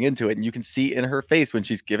cautious going into it. And you can see in her face when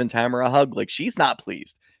she's giving Tamara a hug, like she's not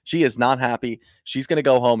pleased. She is not happy. She's going to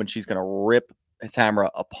go home and she's going to rip Tamara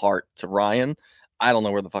apart to Ryan. I don't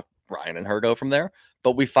know where the fuck Ryan and her go from there.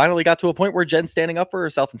 But we finally got to a point where Jen's standing up for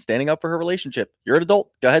herself and standing up for her relationship. You're an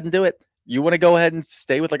adult. Go ahead and do it. You want to go ahead and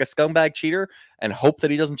stay with like a scumbag cheater and hope that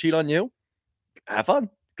he doesn't cheat on you? Have fun.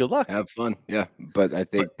 Good luck. Have fun. Yeah. But I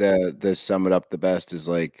think the sum it up the best is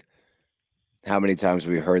like, how many times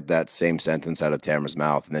we heard that same sentence out of Tamara's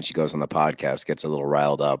mouth, and then she goes on the podcast, gets a little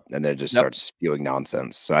riled up, and then just starts spewing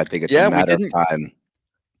nonsense. So I think it's a matter of time.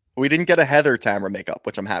 We didn't get a Heather Tamara makeup,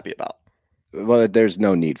 which I'm happy about. Well, there's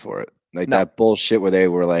no need for it. Like that bullshit where they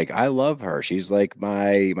were like, I love her. She's like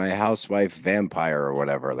my housewife vampire or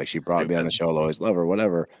whatever. Like she brought me on the show. I'll always love her,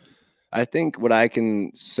 whatever. I think what I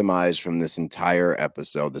can surmise from this entire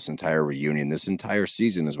episode, this entire reunion, this entire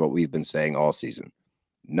season is what we've been saying all season.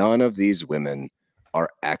 None of these women are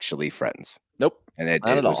actually friends. Nope. And it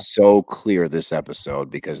was so clear this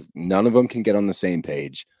episode because none of them can get on the same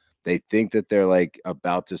page. They think that they're like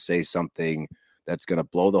about to say something that's going to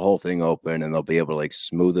blow the whole thing open and they'll be able to like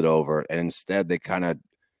smooth it over. And instead they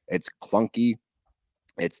it's clunky.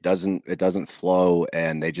 It doesn't flow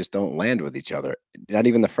and they just don't land with each other. Not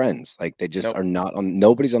even the friends. Like they just are not on,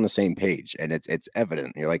 nobody's on the same page. And it's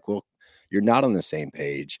evident. You're like, well, you're not on the same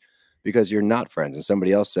page because you're not friends. And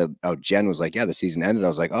somebody else said, oh, Jen was like, yeah, the season ended. I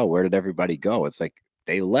was like, oh, where did everybody go? It's like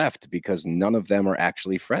they left because none of them are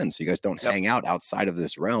actually friends. So you guys don't hang out outside of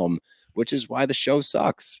this realm, which is why the show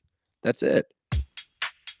sucks. That's it.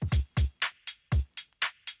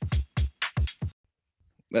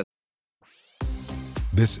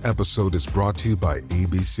 This episode is brought to you by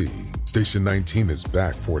ABC. Station 19 is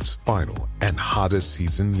back for its final and hottest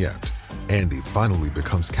season yet. Andy finally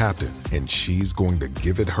becomes captain, and she's going to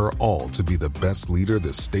give it her all to be the best leader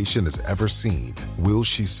the station has ever seen. Will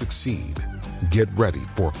she succeed? Get ready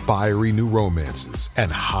for fiery new romances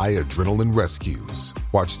and high adrenaline rescues.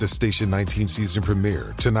 Watch the Station 19 season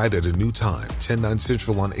premiere tonight at a new time, 10/9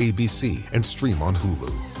 Central on ABC and stream on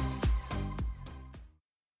Hulu.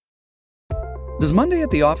 Does Monday at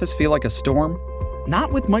the office feel like a storm?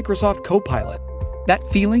 Not with Microsoft Copilot. That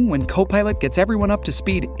feeling when Copilot gets everyone up to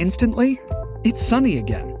speed instantly? It's sunny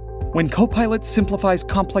again. When Copilot simplifies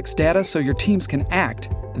complex data so your teams can act,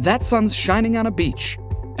 that sun's shining on a beach.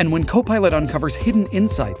 And when Copilot uncovers hidden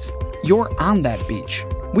insights, you're on that beach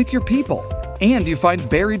with your people, and you find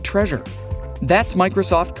buried treasure. That's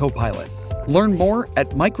Microsoft Copilot. Learn more at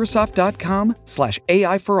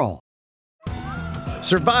Microsoft.com/AI for all.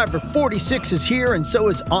 Survivor 46 is here, and so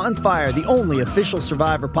is On Fire, the only official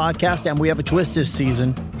Survivor podcast, and we have a twist this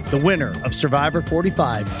season. The winner of Survivor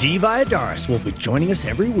 45, Dee Valladares, will be joining us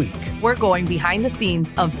every week. We're going behind the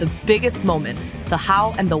scenes of the biggest moments, the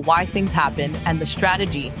how and the why things happen, and the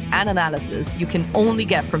strategy and analysis you can only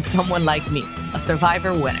get from someone like me, a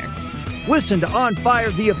Survivor winner. Listen to On Fire,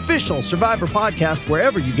 the official Survivor podcast,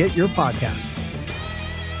 wherever you get your podcasts.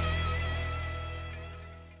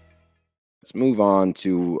 Let's move on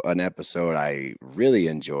to an episode I really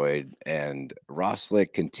enjoyed, and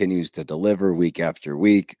RHOSLC continues to deliver week after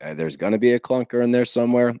week. There's going to be a clunker in there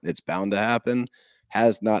somewhere. It's bound to happen.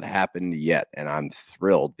 Has not happened yet, and I'm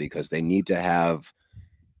thrilled because they need to have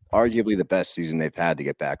arguably the best season they've had to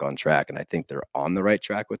get back on track, and I think they're on the right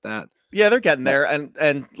track with that. Yeah, they're getting there,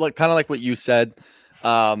 and like kind of like what you said.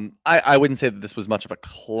 I wouldn't say that this was much of a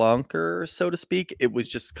clunker, so to speak. It was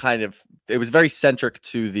just it was very centric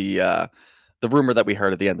to the rumor that we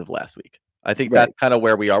heard at the end of last week. I think that's kind of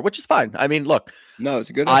where we are, which is fine. I mean, look. No,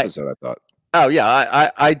 it's a good episode, I thought. Oh,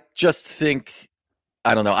 yeah. I just think,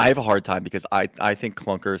 I don't know. I have a hard time because I think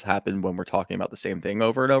clunkers happen when we're talking about the same thing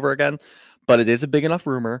over and over again. But it is a big enough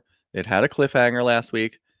rumor. It had a cliffhanger last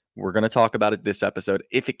week. We're going to talk about it this episode.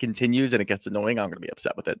 If it continues and it gets annoying, I'm going to be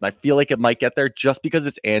upset with it. And I feel like it might get there just because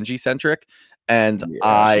it's Angie centric. And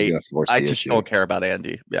I just don't care about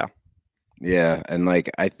Andy. Yeah. Yeah. And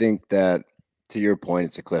like, I think that to your point,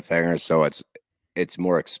 it's a cliffhanger. So it's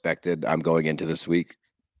more expected. I'm going into this week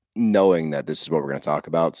knowing that this is what we're going to talk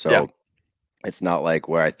about. So it's not like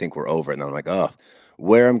where I think we're over. And then I'm like, oh,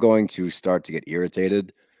 where I'm going to start to get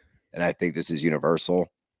irritated. And I think this is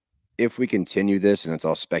universal if we continue this and it's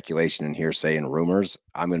all speculation and hearsay and rumors,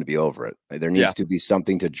 I'm going to be over it. Like, there needs to be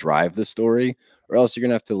something to drive the story, or else you're going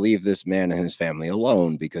to have to leave this man and his family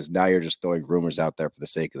alone, because now you're just throwing rumors out there for the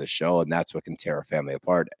sake of the show, and that's what can tear a family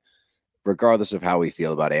apart. Regardless of how we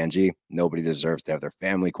feel about Angie, nobody deserves to have their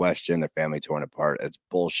family questioned, their family torn apart. It's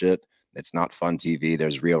bullshit. It's not fun TV.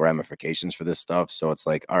 There's real ramifications for this stuff. So it's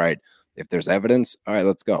like, all right, if there's evidence, all right,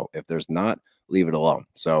 let's go. If there's not, leave it alone.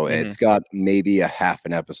 So it's got maybe a half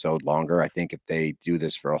an episode longer. I think if they do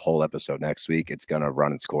this for a whole episode next week, it's going to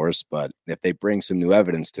run its course. But if they bring some new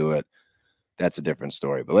evidence to it, that's a different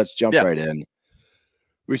story. But let's jump right in.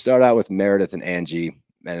 We start out with Meredith and Angie,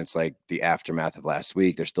 and it's like the aftermath of last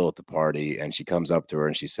week. They're still at the party, and she comes up to her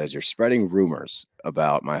and she says, "You're spreading rumors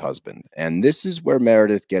about my husband." And this is where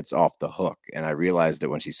Meredith gets off the hook. And I realized it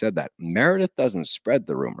when she said that. Meredith doesn't spread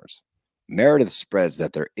the rumors. Meredith spreads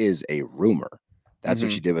that there is a rumor. That's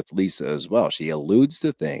what she did with Lisa as well. She alludes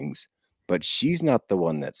to things, but she's not the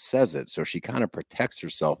one that says it. So she kind of protects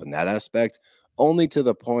herself in that aspect, only to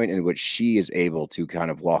the point in which she is able to kind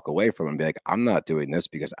of walk away from it and be like, I'm not doing this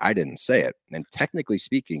because I didn't say it. And technically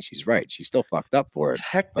speaking, she's right. She's still fucked up for it.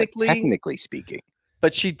 Technically speaking.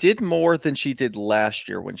 But she did more than she did last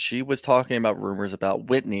year when she was talking about rumors about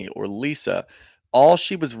Whitney or Lisa. All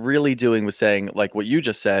she was really doing was saying, like what you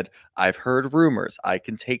just said, I've heard rumors. I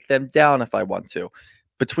can take them down if I want to.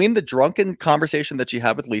 Between the drunken conversation that she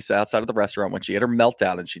had with Lisa outside of the restaurant when she had her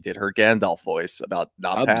meltdown and she did her Gandalf voice about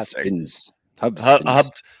not passing.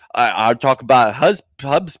 I talk about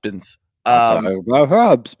husbands. About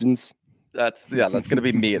husbands. That's going to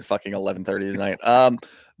be me at fucking 11:30 tonight.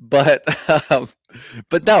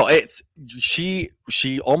 But no, it's she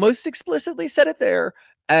almost explicitly said it there.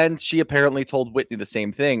 And she apparently told Whitney the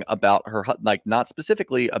same thing about her, like not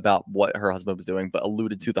specifically about what her husband was doing, but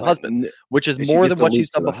alluded to the husband, which is more than what she's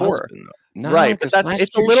done before. Right. But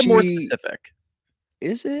it's a little more specific.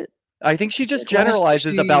 Is it? I think she just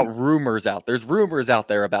generalizes about rumors out. There's rumors out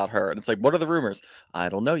there about her. And it's like, what are the rumors? I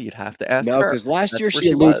don't know. You'd have to ask her. No, because last year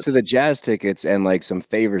she alludes to the jazz tickets and like some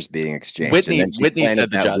favors being exchanged. Whitney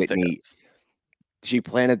said the jazz tickets. She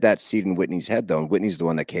planted that seed in Whitney's head, though, and Whitney's the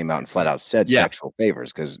one that came out and flat out said sexual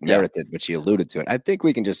favors, because Meredith did, but she alluded to it. I think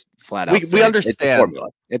we can just flat out we understand.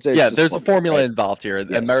 It's there's a formula involved here,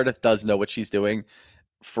 and Meredith does know what she's doing,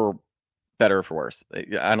 for better or for worse.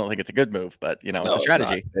 I don't think it's a good move, but it's a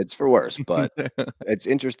strategy. It's for worse, but it's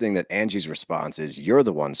interesting that Angie's response is, "You're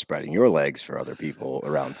the one spreading your legs for other people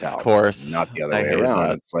around town." Of course, not the other way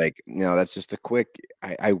around. It's like, that's just a quick.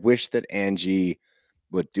 I wish that Angie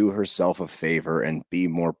would do herself a favor and be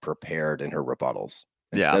more prepared in her rebuttals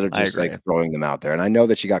instead of just like throwing them out there. And I know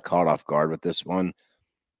that she got caught off guard with this one,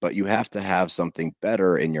 but you have to have something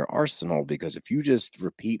better in your arsenal, because if you just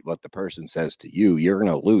repeat what the person says to you, you're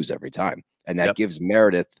going to lose every time. And that gives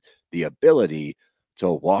Meredith the ability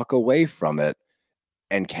to walk away from it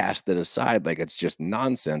and cast it aside like it's just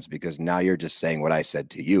nonsense, because now you're just saying what I said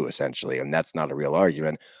to you, essentially. And that's not a real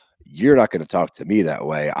argument. You're not going to talk to me that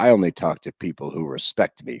way. I only talk to people who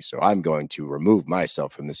respect me. So I'm going to remove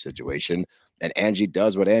myself from this situation. And Angie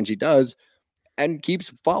does what Angie does and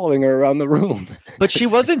keeps following her around the room. But she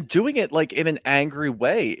wasn't doing it like in an angry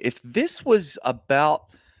way. If this was about,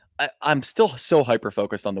 I'm still so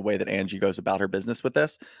hyper-focused on the way that Angie goes about her business with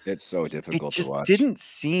this. It's so difficult to watch. It didn't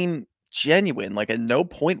seem genuine. Like at no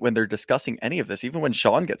point when they're discussing any of this, even when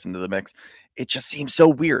Sean gets into the mix, it just seems so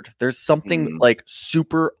weird. There's something like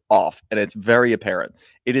super off, and it's very apparent.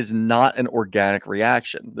 It is not an organic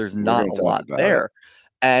reaction. There's not a lot there.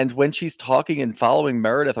 And when she's talking and following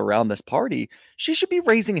Meredith around this party, she should be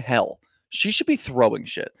raising hell. She should be throwing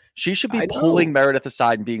shit. She should be pulling Meredith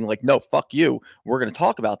aside and being like, no, fuck you. We're going to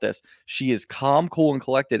talk about this. She is calm, cool, and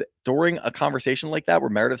collected during a conversation like that where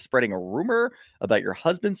Meredith's spreading a rumor about your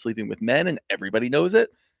husband sleeping with men and everybody knows it.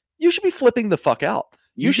 You should be flipping the fuck out.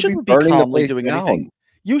 You shouldn't be calmly doing anything.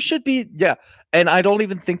 You should be, And I don't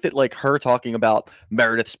even think that like her talking about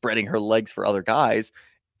Meredith spreading her legs for other guys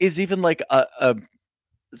is even like a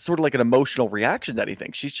sort of like an emotional reaction to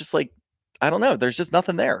anything. She's just like, I don't know. There's just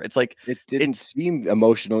nothing there. It's like it didn't seem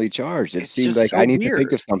emotionally charged. It seemed like I need to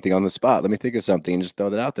think of something on the spot. Let me think of something and just throw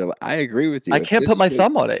that out there. I agree with you. I can't put my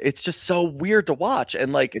thumb on it. It's just so weird to watch,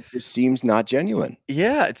 and like it just seems not genuine.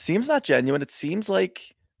 Yeah, it seems not genuine. It seems like,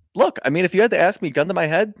 look, I mean, if you had to ask me, gun to my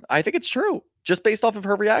head, I think it's true, just based off of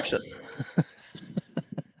her reaction.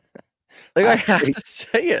 Like I have to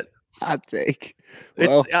say it. Hot take.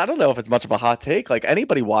 Well, I don't know if it's much of a hot take. Like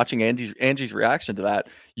anybody watching Angie's reaction to that,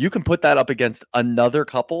 you can put that up against another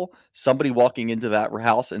couple, somebody walking into that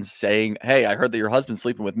house and saying, "Hey, I heard that your husband's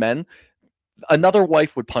sleeping with men." Another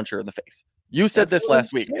wife would punch her in the face. You said That's this what I'm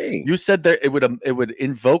last week. saying. You said that it would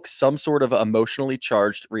invoke some sort of emotionally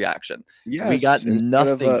charged reaction. Yes, We got instead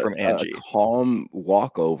of nothing from a Angie. calm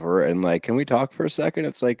walkover and like, can we talk for a second?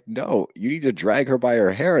 It's like, no, you need to drag her by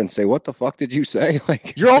her hair and say, what the fuck did you say?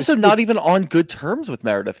 Like, You're also this- not even on good terms with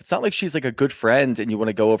Meredith. It's not like she's like a good friend and you want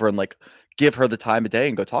to go over and like give her the time of day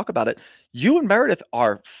and go talk about it. You and Meredith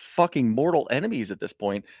are fucking mortal enemies at this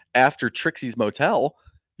point after Trixie's Motel.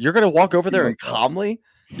 You're going to walk over there and calmly,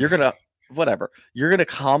 you're going to, whatever, you're going to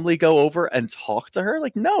calmly go over and talk to her.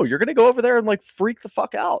 Like, no, you're going to go over there and like freak the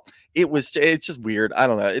fuck out. It's just weird. I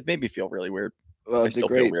don't know. It made me feel really weird. Well, I it's a still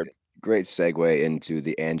feel weird. great segue into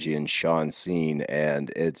the Angie and Sean scene, and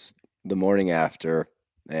it's the morning after,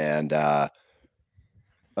 and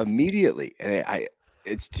immediately, and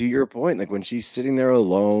it's to your point, like when she's sitting there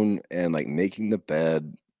alone and like making the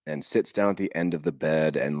bed and sits down at the end of the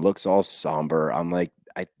bed and looks all somber. I'm like,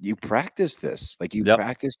 you practice this, like you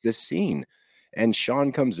practice this scene, and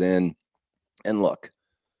Sean comes in, and look,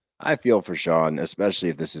 I feel for Sean, especially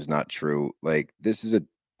if this is not true. Like this is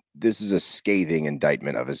a scathing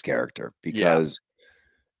indictment of his character because,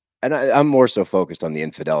 and I'm more so focused on the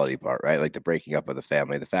infidelity part, right? Like the breaking up of the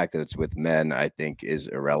family. The fact that it's with men, I think, is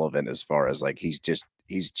irrelevant as far as like he's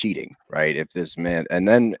cheating, right? If this man, and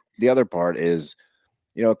then the other part is,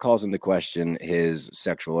 it calls into question his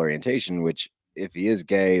sexual orientation, which if he is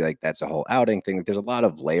gay, like that's a whole outing thing. Like, there's a lot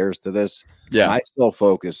of layers to this. Yeah. My sole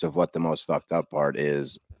focus of what the most fucked up part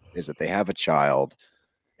is that they have a child,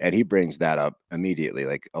 and he brings that up immediately.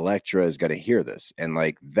 Like Elektra is going to hear this, and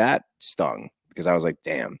like that stung because I was like,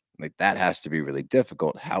 damn, like that has to be really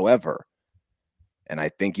difficult. However, and I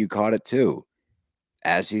think you caught it too,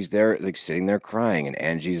 as he's there, like sitting there crying, and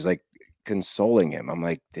Angie's like consoling him. I'm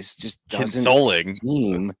like, this just doesn't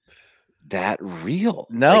seem that real.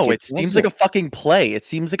 No, like, it seems like a fucking play. It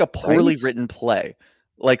seems like a poorly written play.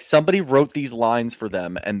 Like somebody wrote these lines for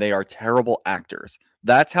them and they are terrible actors.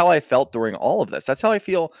 That's how I felt during all of this. That's how I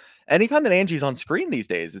feel anytime that Angie's on screen these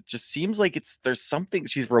days. It just seems like there's something,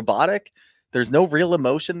 she's robotic. There's no real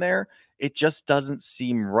emotion there. It just doesn't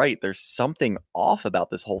seem right. There's something off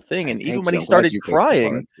about this whole thing. And even when he started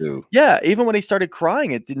crying, even when he started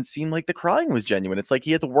crying, it didn't seem like the crying was genuine. It's like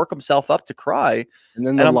he had to work himself up to cry. And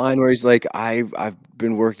then the line where he's like, I've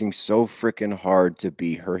been working so freaking hard to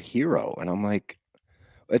be her hero. And I'm like,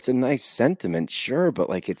 it's a nice sentiment, sure, but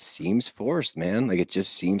like it seems forced, man. Like it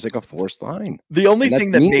just seems like a forced line. The only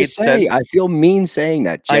thing that made sense, I feel mean saying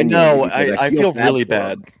that. I know. I feel really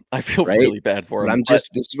bad. I feel really bad for him. This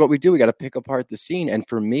is what we do. We got to pick apart the scene. And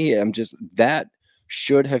for me, that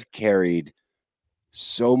should have carried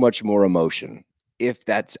so much more emotion if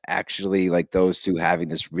that's actually like those two having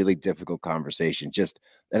this really difficult conversation.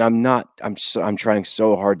 And I'm trying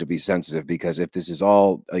so hard to be sensitive, because if this is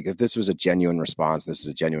all like, if this was a genuine response, this is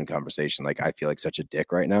a genuine conversation, like I feel like such a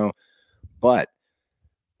dick right now, but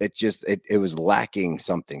it was lacking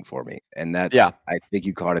something for me. And that's, I think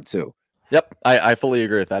you caught it too. Yep. I fully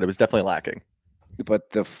agree with that. It was definitely lacking.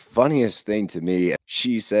 But the funniest thing to me,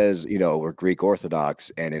 she says, we're Greek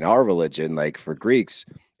Orthodox, and in our religion, like for Greeks,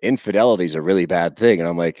 infidelity is a really bad thing. And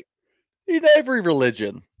I'm like, in every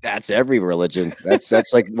religion. That's every religion. That's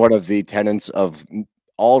like one of the tenets of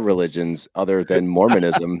all religions other than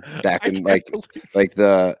Mormonism back in like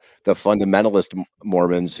the fundamentalist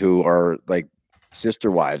Mormons who are like sister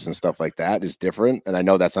wives and stuff like that is different. And I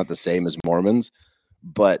know that's not the same as Mormons,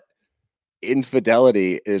 but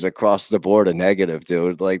infidelity is across the board a negative,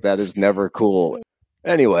 dude. Like that is never cool.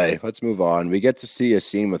 Anyway, let's move on. We get to see a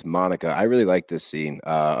scene with Monica. I really like this scene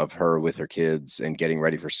of her with her kids and getting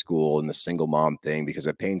ready for school and the single mom thing, because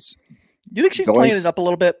it paints. You think she's playing it up a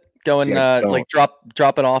little bit, going like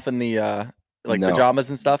dropping off in the pajamas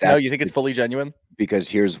and stuff? No, you think it's fully genuine? Because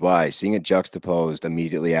here's why: seeing it juxtaposed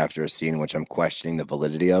immediately after a scene in which I'm questioning the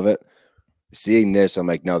validity of it. Seeing this, I'm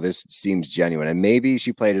like, no, this seems genuine. And maybe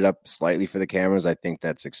she played it up slightly for the cameras. I think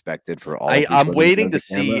that's expected for all. I'm waiting to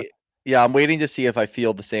see. Yeah, I'm waiting to see if I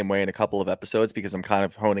feel the same way in a couple of episodes, because I'm kind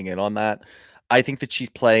of honing in on that. I think that she's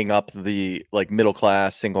playing up the like middle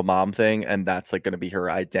class single mom thing, and that's like going to be her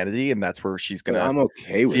identity, and that's where she's going to. I'm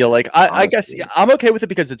okay with feel like I guess I'm okay with it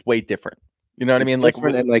because it's way different. You know what I mean? Like,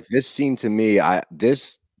 and like this scene to me,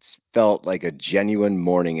 this felt like a genuine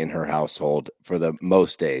morning in her household for the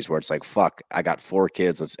most days, where it's like, fuck, I got 4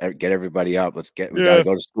 kids. Let's get everybody up. We got to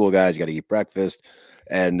go to school, guys. You got to eat breakfast.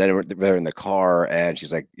 And then they're in the car, and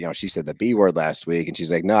she's like, she said the B word last week, and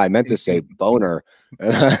she's like, no, I meant to say boner.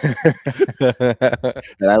 And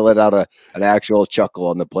I let out an actual chuckle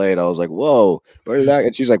on the plane. I was like, whoa, where did that?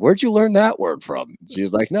 And she's like, where'd you learn that word from?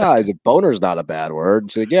 She's like, no, boner's not a bad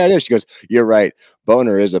word. She's like, yeah, it is. She goes, you're right.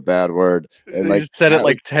 Boner is a bad word. And You just said it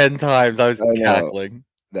like 10 times. I was cackling.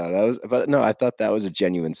 No, I thought that was a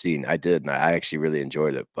genuine scene. I did, and I actually really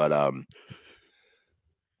enjoyed it. But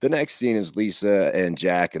the next scene is Lisa and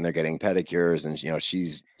Jack, and they're getting pedicures, and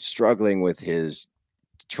she's struggling with his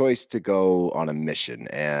choice to go on a mission.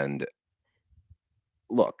 And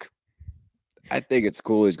look, I think it's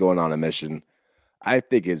cool he's going on a mission. I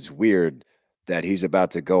think it's weird that he's about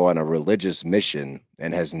to go on a religious mission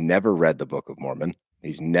and has never read the Book of Mormon.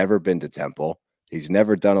 He's never been to temple. He's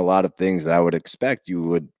never done a lot of things that I would expect you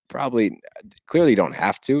would probably. Clearly, you don't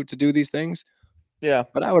have to do these things. Yeah.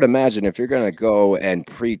 But I would imagine if you're going to go and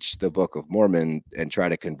preach the Book of Mormon and try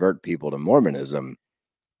to convert people to Mormonism,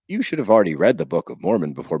 you should have already read the Book of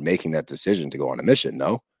Mormon before making that decision to go on a mission,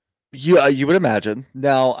 no? Yeah, you would imagine.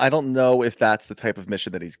 Now, I don't know if that's the type of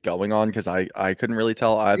mission that he's going on, because I couldn't really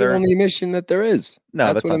tell either. The only mission that there is.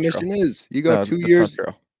 No, that's what a mission is. You go 2 years. Not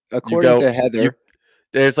true. According to Heather,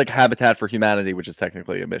 there's like Habitat for Humanity, which is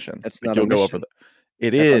technically a mission. That's like, not a mission.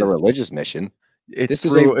 It's not a religious mission. It's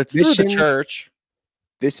through the church.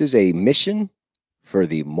 This is a mission for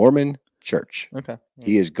the Mormon Church. Okay.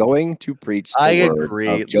 He is going to preach the word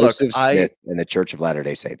of Joseph Smith and the Church of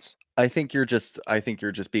Latter-day Saints. I think you're just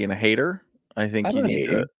being a hater. I think you need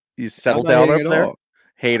to settle down over there.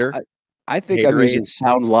 Hater. I think I'm using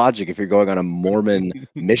sound logic if you're going on a Mormon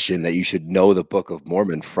mission that you should know the Book of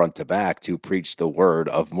Mormon front to back to preach the word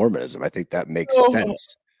of Mormonism. I think that makes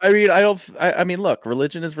sense. I mean, look,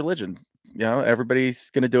 religion is religion. Everybody's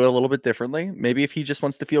going to do it a little bit differently. Maybe if he just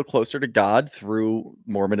wants to feel closer to God through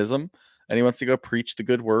Mormonism and he wants to go preach the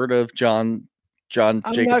good word of John I'm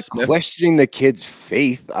Jacob not Smith. questioning the kid's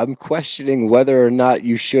faith. I'm questioning whether or not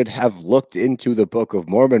you should have looked into the Book of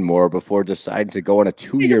Mormon more before deciding to go on a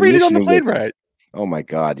 2-year mission. Read it on the plane, right? Oh my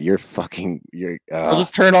God, I'll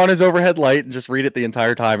just turn on his overhead light and just read it the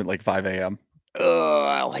entire time at like 5 a.m.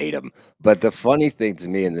 I'll hate him. But the funny thing to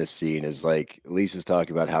me in this scene is like Lisa's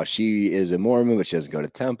talking about how she is a Mormon, but she doesn't go to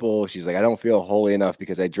temple. She's like, I don't feel holy enough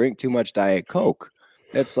because I drink too much Diet Coke.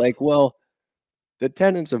 It's like, well, the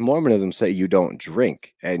tenets of Mormonism say you don't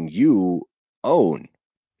drink and you own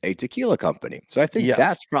a tequila company. So I think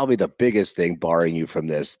that's probably the biggest thing barring you from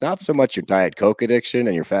this. Not so much your Diet Coke addiction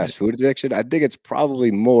and your fast food addiction. I think it's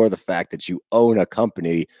probably more the fact that you own a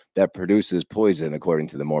company that produces poison according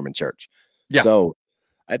to the Mormon Church. Yeah. So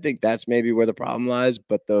I think that's maybe where the problem lies.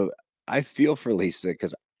 But I feel for Lisa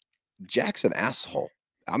because Jack's an asshole.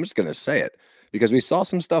 I'm just going to say it. Because we saw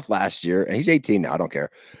some stuff last year, and he's 18 now. I don't care.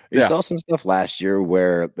 We saw some stuff last year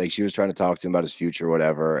where like she was trying to talk to him about his future or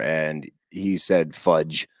whatever, and he said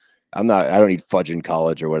fudge. I don't eat fudge in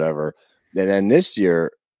college or whatever. And then this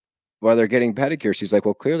year, while they're getting pedicures, she's like,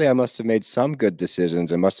 well, clearly I must have made some good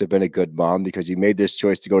decisions. I must have been a good mom because you made this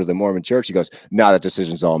choice to go to the Mormon Church. He goes, nah, that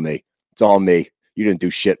decision's all me. It's all me. You didn't do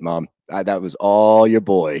shit, Mom. That was all your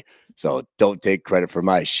boy. So don't take credit for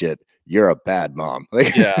my shit. You're a bad mom.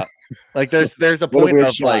 Like, yeah. Like there's a point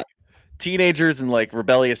of like teenagers and like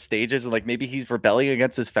rebellious stages, and like maybe he's rebelling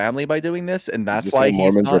against his family by doing this, and that's why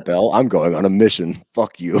Mormons rebel. I'm going on a mission.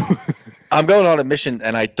 Fuck you. I'm going on a mission,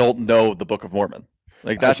 and I don't know the Book of Mormon.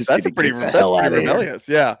 Like that's pretty rebellious.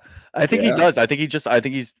 Yeah, I think he does. I think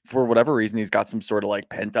he's for whatever reason he's got some sort of like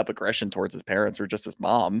pent up aggression towards his parents or just his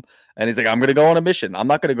mom, and he's like, I'm gonna go on a mission. I'm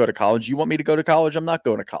not gonna go to college. You want me to go to college? I'm not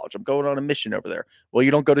going to college. I'm going on a mission over there. Well,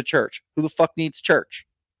 you don't go to church. Who the fuck needs church?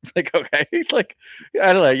 It's like, okay, like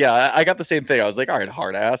I don't know. Yeah, I got the same thing. I was like, all right,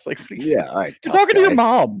 hard ass. Like, all right, you're talking to your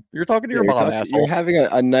mom. You're talking to your mom, asshole. You're having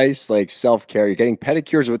a nice like self-care. You're getting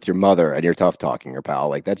pedicures with your mother, and you're tough talking her pal.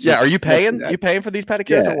 Like that's are you paying? You paying for these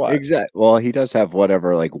pedicures or what? Exactly. Well, he does have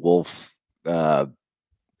whatever like Wolf hand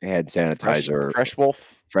sanitizer,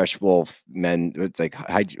 Fresh Wolf men. It's like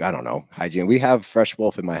I don't know, hygiene. We have Fresh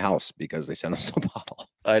Wolf in my house because they sent us a bottle.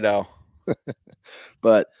 I know,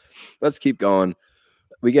 but let's keep going.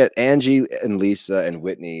 We get Angie and Lisa and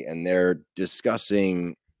Whitney, and they're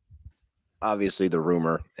discussing, obviously, the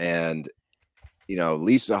rumor. And,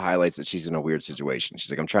 Lisa highlights that she's in a weird situation.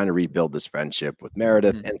 She's like, I'm trying to rebuild this friendship with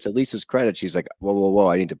Meredith. Mm-hmm. And to Lisa's credit, she's like, whoa,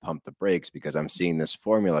 I need to pump the brakes because I'm seeing this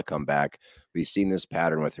formula come back. We've seen this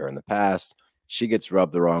pattern with her in the past. She gets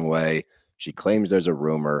rubbed the wrong way. She claims there's a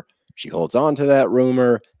rumor. She holds on to that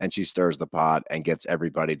rumor and she stirs the pot and gets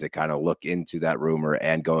everybody to kind of look into that rumor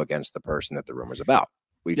and go against the person that the rumor's about.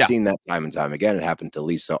 We've seen that time and time again. It happened to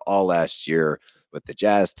Lisa all last year. with the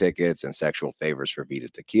Jazz tickets and sexual favors for Vita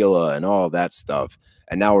Tequila and all that stuff.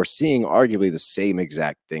 And now we're seeing arguably the same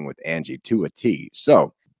exact thing with Angie to a T.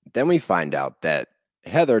 So then we find out that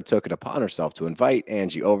Heather took it upon herself to invite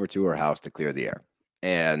Angie over to her house to clear the air.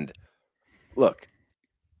 And look,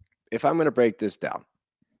 if I'm going to break this down,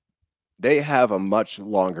 they have a much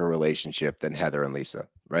longer relationship than Heather and Lisa,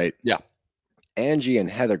 right? Yeah. Angie and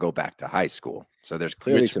Heather go back to high school. So there's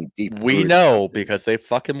clearly some deep. We know because they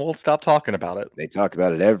fucking won't stop talking about it. They talk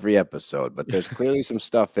about it every episode, but there's clearly some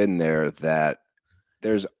stuff in there that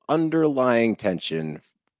there's underlying tension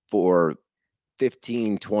for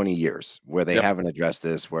 15, 20 years where they haven't addressed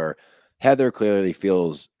this, where Heather clearly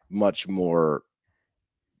feels much more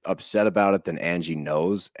upset about it than Angie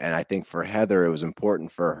knows. And I think for Heather, it was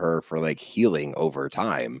important for her for like healing over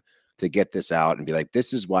time to get this out and be like,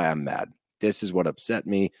 this is why I'm mad. This is what upset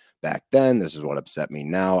me back then. This is what upset me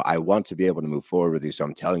now. I want to be able to move forward with you. So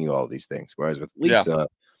I'm telling you all these things. Whereas with Lisa,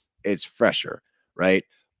 it's fresher, right?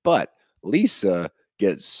 But Lisa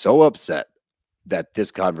gets so upset that this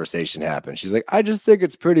conversation happened. She's like, I just think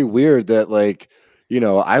it's pretty weird that, like, you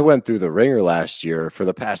know, I went through the ringer last year for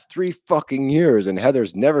the past 3 fucking years and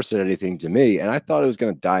Heather's never said anything to me. And I thought it was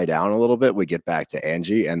going to die down a little bit. We get back to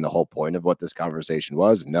Angie and the whole point of what this conversation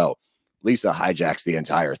was. No, Lisa hijacks the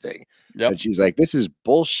entire thing. And she's like, this is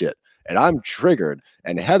bullshit. And I'm triggered.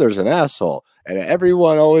 And Heather's an asshole. And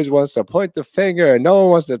everyone always wants to point the finger and no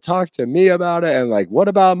one wants to talk to me about it. And like, what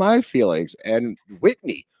about my feelings? And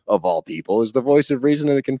Whitney, of all people, is the voice of reason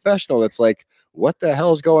in a confessional. That's like, what the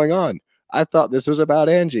hell's going on? I thought this was about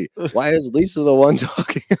Angie. Why is Lisa the one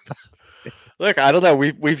talking about it? Look, I don't know.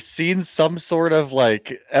 We've seen some sort of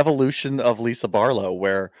like evolution of Lisa Barlow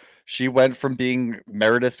where she went from being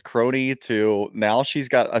Meredith's crony to now she's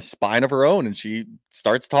got a spine of her own and she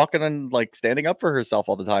starts talking and like standing up for herself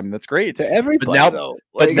all the time. And that's great. To everybody, but now, though.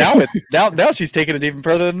 But now it's now she's taking it even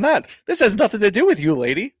further than that. This has nothing to do with you,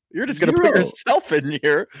 lady. You're just going to put yourself in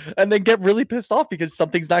here and then get really pissed off because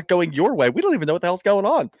something's not going your way. We don't even know what the hell's going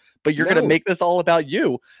on, but you're going to make this all about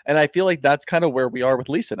you. And I feel like that's kind of where we are with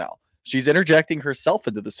Lisa now. She's interjecting herself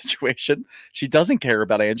into the situation. She doesn't care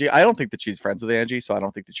about Angie. I don't think that she's friends with Angie, so I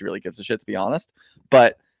don't think that she really gives a shit, to be honest.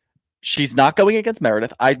 But she's not going against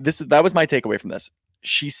Meredith. That was my takeaway from this.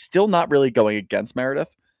 She's still not really going against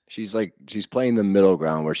Meredith. She's playing the middle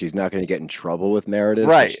ground where she's not going to get in trouble with Meredith.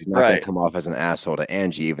 Right. She's not going to come off as an asshole to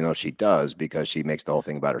Angie, even though she does, because she makes the whole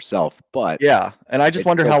thing about herself. But yeah, and I just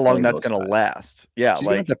wonder how long that's going to last. Yeah, she's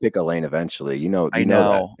going to have to pick a lane eventually. You know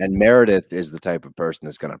know that. And Meredith is the type of person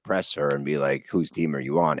that's going to press her and be like, "Whose team are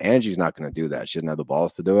you on?" Angie's not going to do that. She doesn't have the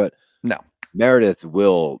balls to do it. No, Meredith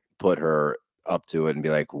will put her up to it and be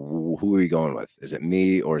like, who are you going with? Is it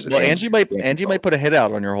me or is it Angie? Angie might put a hit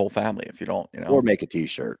out on your whole family if you don't, or make a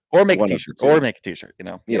t-shirt or make a t-shirt you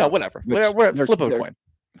know, whatever. We're flip a coin.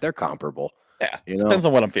 They're comparable. Yeah, depends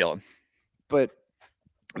on what I'm feeling. But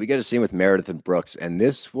we get a scene with Meredith and Brooks, and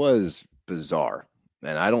this was bizarre.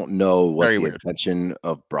 And I don't know what the intention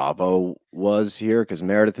of Bravo was here, because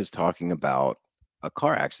Meredith is talking about a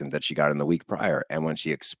car accident that she got in the week prior. And when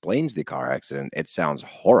she explains the car accident, it sounds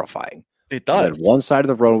horrifying. It does. One side of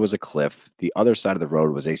the road was a cliff. The other side of the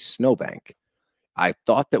road was a snowbank. I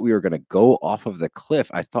thought that we were going to go off of the cliff.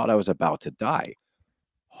 I thought I was about to die.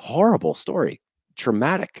 Horrible story.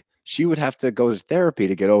 Traumatic. She would have to go to therapy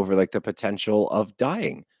to get over like the potential of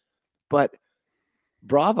dying. But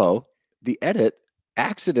Bravo, the edit,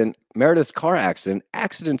 accident, Meredith's car accident,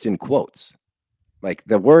 accidents in quotes. Like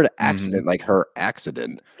the word accident, like her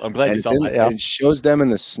accident. I'm glad you saw that. Yeah. It shows them in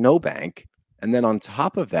the snowbank. And then on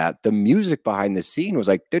top of that, the music behind the scene was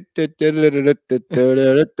like, like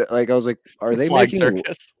I was like, are they making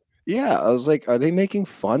circus? Yeah, I was like, are they making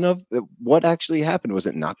fun of what actually happened? Was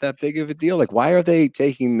it not that big of a deal? Like, why are they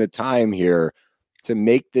taking the time here to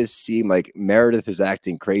make this seem like Meredith is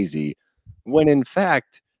acting crazy when in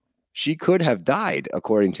fact she could have died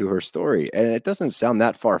according to her story? And it doesn't sound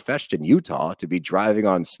that far-fetched in Utah to be driving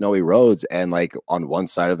on snowy roads and like on one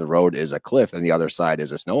side of the road is a cliff and the other side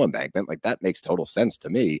is a snow embankment. Like that makes total sense to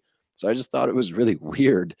me. So I just thought it was really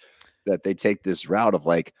weird that they take this route of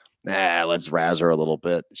like, let's razz her a little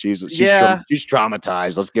bit. She's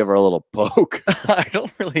traumatized. Let's give her a little poke. I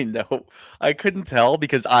don't really know. I couldn't tell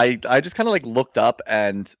because I just kind of like looked up,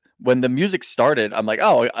 and when the music started, I'm like,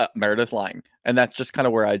 oh, Meredith lying. And that's just kind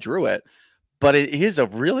of where I drew it. But it is a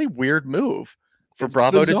really weird move for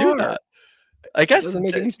Bravo to do that. I guess it doesn't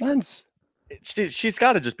make any sense. She's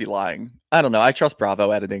got to just be lying. I don't know. I trust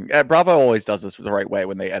Bravo editing. Bravo always does this the right way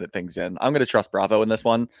when they edit things in. I'm going to trust Bravo in this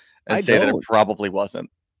one and say that it probably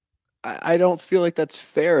wasn't. I don't feel like that's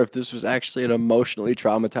fair if this was actually an emotionally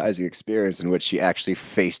traumatizing experience in which she actually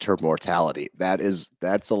faced her mortality. That's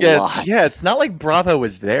a lot. Yeah, it's not like Bravo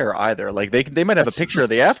was there either. Like they might have a picture of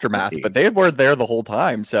the aftermath, but they weren't there the whole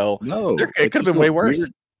time. So no, it could have been way worse.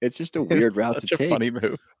 It's just a weird route to take. Such a funny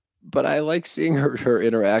move. But I like seeing her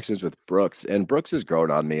interactions with Brooks, and Brooks has grown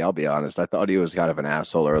on me. I'll be honest. I thought he was kind of an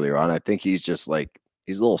asshole earlier on. I think he's just like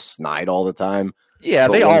he's a little snide all the time. Yeah,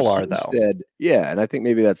 but they all are though. Yeah, and I think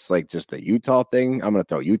maybe that's like just the Utah thing. I'm gonna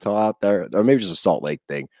throw Utah out there, or maybe just a Salt Lake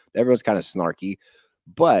thing. Everyone's kind of snarky,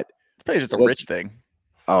 but it's probably just a rich thing.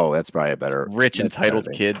 Oh, that's probably a better rich entitled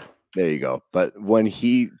kid. There you go. But when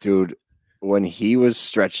he was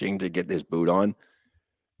stretching to get this boot on,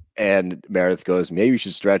 and Meredith goes, maybe you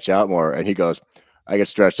should stretch out more, and he goes, I get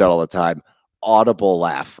stretched out all the time. Audible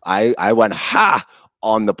laugh. I went ha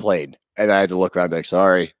on the plane, and I had to look around and be like,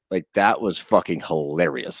 sorry. Like, that was fucking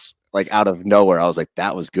hilarious. Like, out of nowhere, I was like,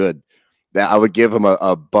 that was good. That I would give him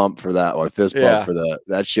a bump for that one, a fist bump for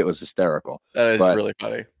that shit was hysterical. That is really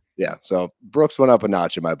funny. Yeah, so Brooks went up a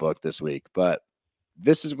notch in my book this week, but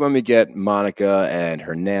this is when we get Monica and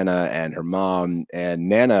her Nana and her mom, and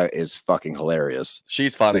Nana is fucking hilarious.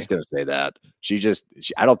 She's funny. I'm just gonna say that.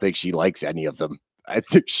 I don't think she likes any of them. I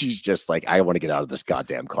think she's just like, I want to get out of this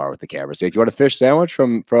goddamn car with the camera. She's like, you want a fish sandwich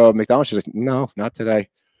from McDonald's? She's like, no, not today.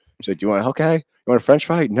 She's like, do you want a French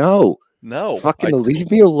fry? No. Fucking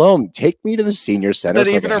leave me alone. Take me to the senior center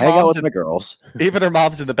so I can hang out with my girls. Even her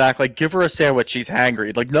mom's in the back, like, give her a sandwich. She's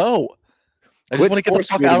hangry. Like, no. I just want to get the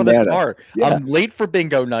fuck out of this car. Yeah. I'm late for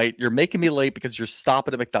bingo night. You're making me late because you're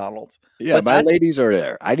stopping at McDonald's. Yeah, but my ladies are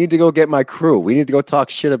there. I need to go get my crew. We need to go talk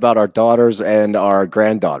shit about our daughters and our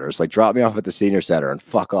granddaughters. Like, drop me off at the senior center and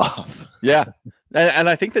fuck off. Yeah. And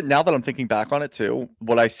I think that now that I'm thinking back on it too,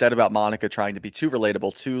 what I said about Monica trying to be too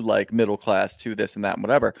relatable, too like middle class, to this and that and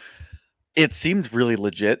whatever, it seemed really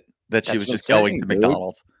legit that she was just going to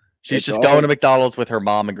McDonald's. She's just going to McDonald's with her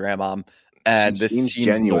mom and grandmom. And this seems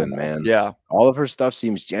genuine, normal. man. Yeah. All of her stuff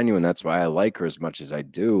seems genuine. That's why I like her as much as I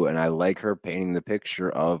do. And I like her painting the picture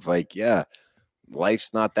of like, yeah,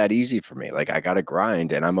 life's not that easy for me. Like, I got to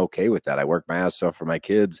grind, and I'm okay with that. I work my ass off for my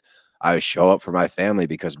kids. I show up for my family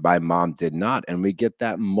because my mom did not. And we get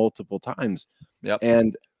that multiple times. Yep.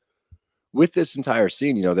 And with this entire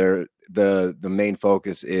scene, you know, the main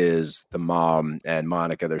focus is the mom and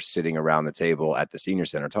Monica. They're sitting around the table at the senior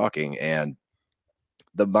center talking, and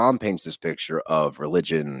the mom paints this picture of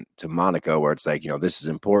religion to Monica where it's like, you know, this is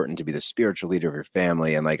important to be the spiritual leader of your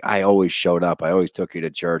family. And like, I always showed up. I always took you to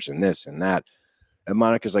church and this and that. And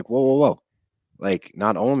Monica's like, whoa. Like,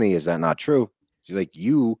 not only is that not true, she's like,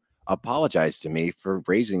 you apologized to me for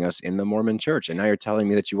raising us in the Mormon church. And now you're telling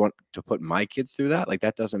me that you want to put my kids through that? Like,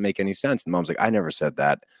 that doesn't make any sense. And mom's like, I never said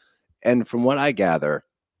that. And from what I gather,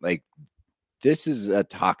 like, this is a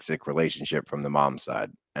toxic relationship from the mom's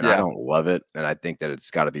side. And I don't love it. And I think that it's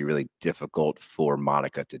got to be really difficult for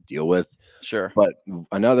Monica to deal with. Sure. But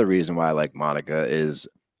another reason why I like Monica is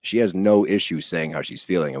she has no issue saying how she's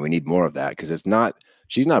feeling. And we need more of that, because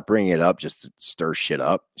she's not bringing it up just to stir shit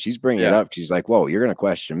up. She's bringing it up. She's like, whoa, you're going to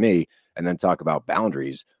question me and then talk about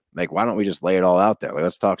boundaries. Like, why don't we just lay it all out there? Like,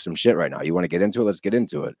 let's talk some shit right now. You want to get into it? Let's get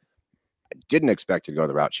into it. I didn't expect her to go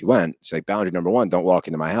the route she went. She's like, boundary number one, don't walk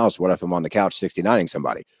into my house. What if I'm on the couch 69ing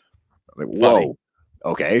somebody? I'm like, whoa. Funny.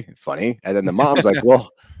 Okay, funny. And then the mom's like, well,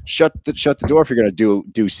 shut the door if you're going to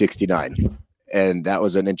do 69. And that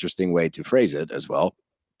was an interesting way to phrase it as well.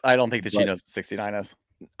 I don't think that she knows what 69 is.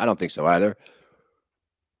 I don't think so either.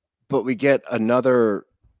 But we get another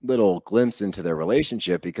little glimpse into their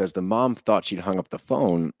relationship because the mom thought she'd hung up the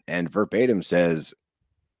phone and verbatim says,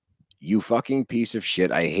 you fucking piece of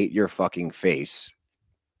shit, I hate your fucking face,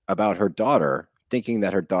 about her daughter, thinking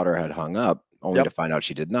that her daughter had hung up, only to find out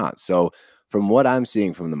she did not. So from what I'm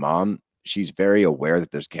seeing from the mom, she's very aware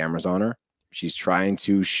that there's cameras on her. She's trying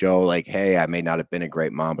to show like, hey, I may not have been a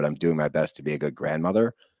great mom, but I'm doing my best to be a good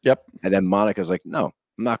grandmother. Yep. And then Monica's like, no,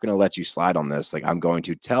 I'm not going to let you slide on this. Like, I'm going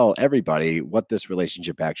to tell everybody what this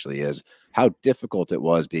relationship actually is, how difficult it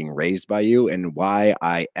was being raised by you, and why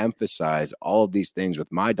I emphasize all of these things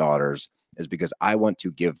with my daughters is because I want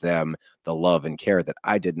to give them the love and care that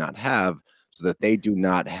I did not have, so that they do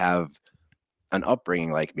not have an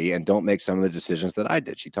upbringing like me and don't make some of the decisions that I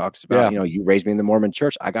did. She talks about, you know, you raised me in the Mormon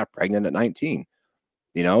church. I got pregnant at 19,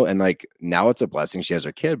 you know, and like, now it's a blessing she has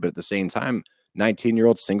her kid, but at the same time,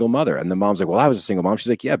 19-year-old single mother. And the mom's like, well, I was a single mom. She's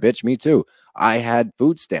like, yeah, bitch, me too. I had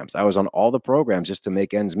food stamps. I was on all the programs just to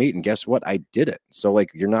make ends meet. And guess what? I did it. So like,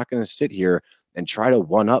 you're not going to sit here and try to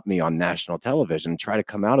one up me on national television and try to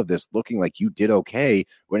come out of this looking like you did okay,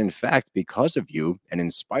 when in fact, because of you and in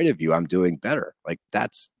spite of you, I'm doing better. Like,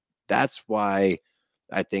 that's why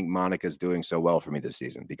I think Monica's doing so well for me this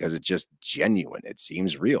season, because it's just genuine. It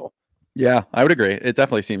seems real. Yeah, I would agree. It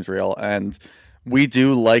definitely seems real. And we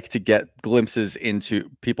do like to get glimpses into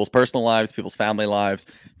people's personal lives, people's family lives,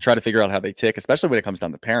 try to figure out how they tick, especially when it comes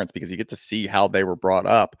down to parents, because you get to see how they were brought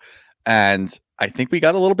up. And I think we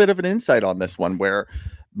got a little bit of an insight on this one, where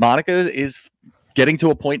Monica is getting to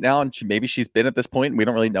a point now, and maybe she's been at this point, and we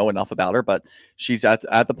don't really know enough about her, but she's at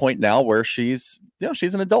the point now where she's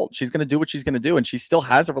an adult. She's going to do what she's going to do, and she still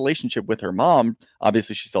has a relationship with her mom.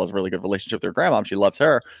 Obviously, she still has a really good relationship with her grandmom. She loves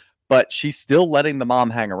her, but she's still letting the mom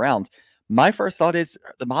hang around. My first thought is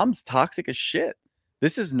the mom's toxic as shit.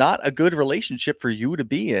 This is not a good relationship for you to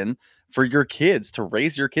be in, for your kids, to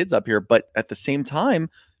raise your kids up here. But at the same time,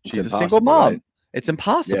 she's a single mom. Right? It's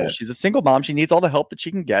impossible. Yeah. She's a single mom. She needs all the help that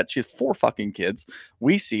she can get. She has 4 fucking kids.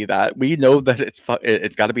 We see that. We know that it's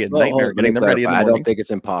got to be a nightmare getting them ready in the morning. I don't think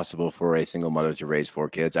it's impossible for a single mother to raise 4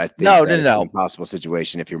 kids. I think it's an impossible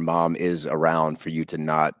situation if your mom is around for you to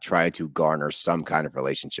not try to garner some kind of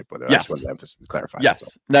relationship with her. Yes. That's what I'm clarifying.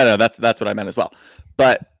 Yes. No, that's what I meant as well.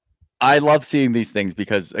 But I love seeing these things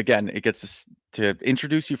because, again, it gets to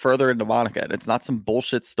introduce you further into Monica. And it's not some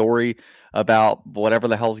bullshit story about whatever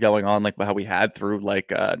the hell's going on, like how we had through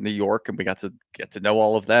New York, and we got to get to know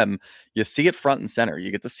all of them. You see it front and center. You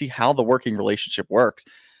get to see how the working relationship works.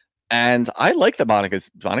 And I like that Monica's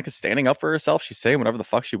standing up for herself. She's saying whatever the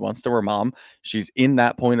fuck she wants to her mom. She's in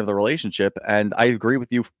that point of the relationship. And I agree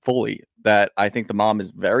with you fully that I think the mom is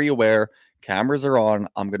very aware. Cameras are on.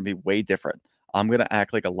 I'm going to be way different. I'm going to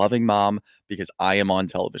act like a loving mom because I am on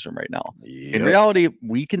television right now. Yep. In reality,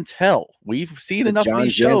 we can tell. We've seen enough of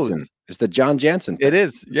these shows. It's the John Jansen thing. It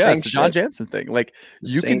is. Yeah, it's the John Jansen thing. Like,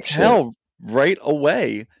 you can tell right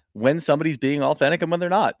away when somebody's being authentic and when they're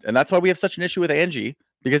not. And that's why we have such an issue with Angie,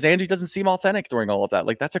 because Angie doesn't seem authentic during all of that.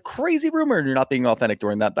 Like, that's a crazy rumor and you're not being authentic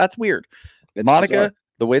during that. That's weird. It's Monica, bizarre.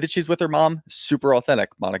 The way that she's with her mom, super authentic.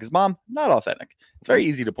 Monica's mom, not authentic. It's very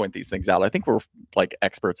easy to point these things out. I think we're like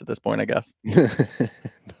experts at this point, I guess.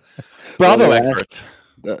 Bravo experts.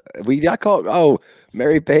 We got called. Oh,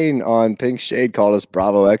 Mary Payne on Pink Shade called us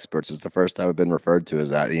Bravo experts. It's the first time I've been referred to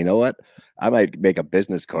as that. You know what? I might make a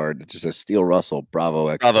business card that just says Steele Russell Bravo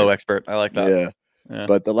expert. Bravo expert. I like that. Yeah.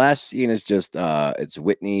 But the last scene is just it's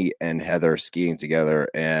Whitney and Heather skiing together,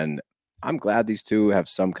 and I'm glad these two have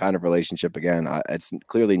some kind of relationship again. It's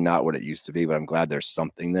clearly not what it used to be, but I'm glad there's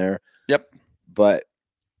something there. Yep. But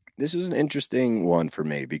this was an interesting one for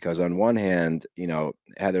me because on one hand,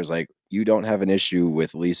 Heather's like, you don't have an issue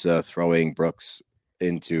with Lisa throwing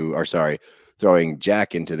throwing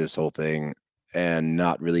Jack into this whole thing and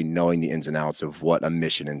not really knowing the ins and outs of what a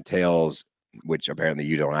mission entails, which apparently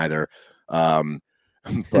you don't either.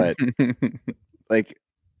 But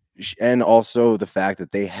and also the fact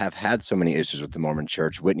that they have had so many issues with the Mormon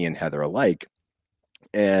Church, Whitney and Heather alike.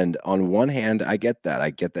 And on one hand, I get that. I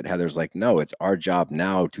get that Heather's like, no, it's our job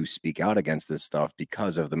now to speak out against this stuff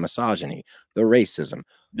because of the misogyny, the racism,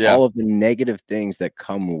 all of the negative things that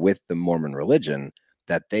come with the Mormon religion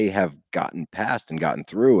that they have gotten past and gotten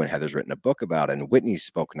through. And Heather's written a book about it, and Whitney's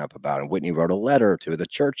spoken up about it, and Whitney wrote a letter to the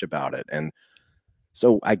church about it. And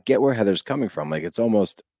so I get where Heather's coming from. Like, it's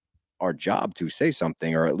almost our job to say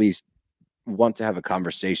something, or at least want to have a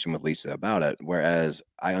conversation with Lisa about it. Whereas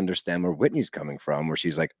I understand where Whitney's coming from, where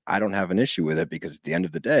she's like, I don't have an issue with it because at the end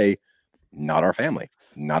of the day, not our family,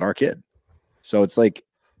 not our kid. So it's like,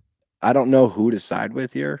 I don't know who to side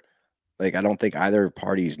with here. Like, I don't think either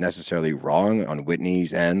party's necessarily wrong on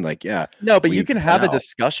Whitney's end. Like, yeah. No, but you can have a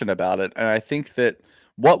discussion about it. And I think that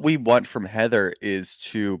what we want from Heather is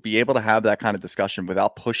to be able to have that kind of discussion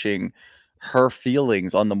without pushing her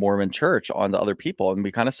feelings on the Mormon Church onto other people. And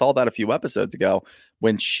we kind of saw that a few episodes ago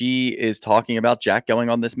when she is talking about Jack going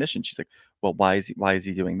on this mission. She's like, well, why is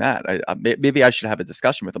he doing that? Maybe I should have a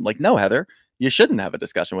discussion with him. Like, no, Heather, you shouldn't have a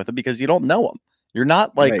discussion with him because you don't know him. You're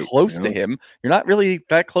not close to him. You're not really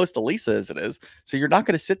that close to Lisa as it is. So you're not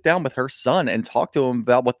going to sit down with her son and talk to him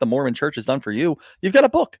about what the Mormon Church has done for you. You've got a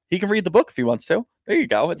book. He can read the book if he wants to. There you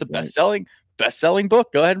go. It's a best-selling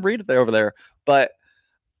book. Go ahead and read it over there. But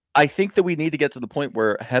I think that we need to get to the point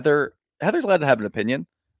where Heather's allowed to have an opinion.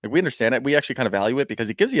 Like, we understand it. We actually kind of value it because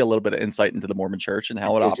it gives you a little bit of insight into the Mormon Church and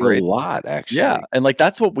how it operates. A lot, actually. Yeah. And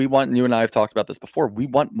that's what we want. And you and I have talked about this before. We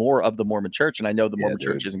want more of the Mormon Church. And I know the Mormon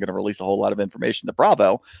Church isn't going to release a whole lot of information to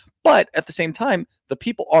Bravo. But at the same time, the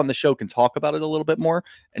people on the show can talk about it a little bit more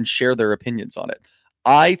and share their opinions on it.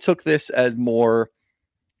 I took this as more,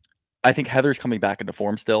 I think Heather's coming back into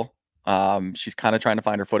form still. She's kind of trying to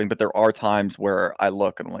find her footing, but there are times where I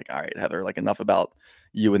look and I'm like, all right, Heather, like, enough about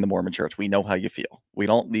you in the Mormon Church. We know how you feel. We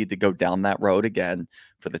don't need to go down that road again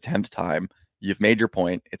for the 10th time. You've made your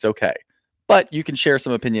point. It's okay. but you can share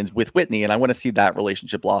some opinions with Whitney. And I want to see that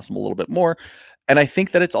relationship blossom a little bit more. And I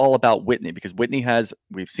think that it's all about Whitney because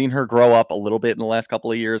we've seen her grow up a little bit in the last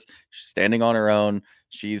couple of years. She's standing on her own.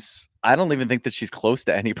 I don't even think that she's close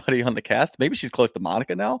to anybody on the cast. Maybe she's close to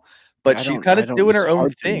Monica now, but she's kind of doing her own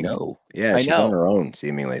thing. No, yeah, she's on her own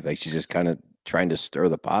seemingly. Like she's just kind of trying to stir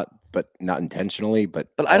the pot, but not intentionally. But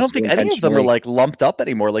I don't think any of them are like lumped up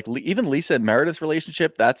anymore. Like even Lisa and Meredith's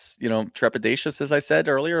relationship, that's trepidatious, as I said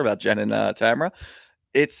earlier about Jen and Tamra.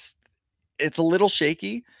 It's a little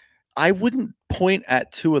shaky. I wouldn't point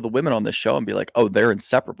at two of the women on this show and be like, oh, they're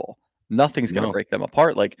inseparable. Nothing's going to break them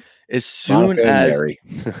apart. Like as soon as Mary.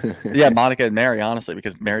 Yeah, Monica and Mary, honestly,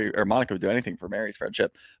 because Monica would do anything for Mary's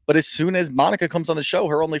friendship. But as soon as Monica comes on the show,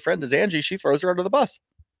 her only friend is Angie. She throws her under the bus,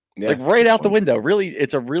 like right out the window. Really,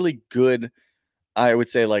 it's a really good, I would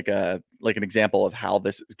say, like an example of how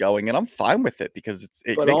this is going, and I'm fine with it because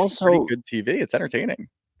it makes also pretty good TV. It's entertaining.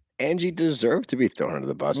 Angie deserved to be thrown under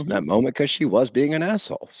the bus in that moment because she was being an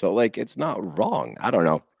asshole. So like, it's not wrong. I don't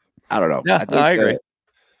know. Yeah, I agree.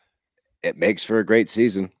 It makes for a great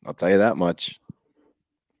season. I'll tell you that much.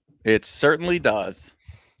 It certainly does.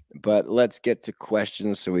 But let's get to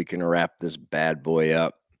questions so we can wrap this bad boy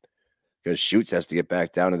up because Shoots has to get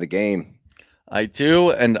back down to the game. I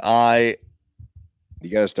do. And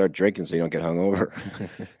you got to start drinking so you don't get hungover.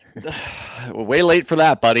 Way late for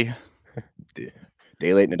that, buddy.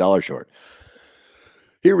 Day late and $1 short.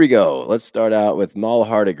 Here we go. Let's start out with Mal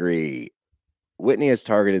Hardigree. Whitney has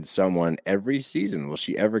targeted someone every season. Will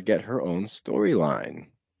she ever get her own storyline?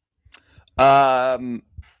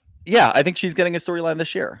 Yeah, I think she's getting a storyline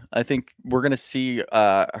this year. I think we're going to see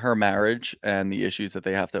her marriage and the issues that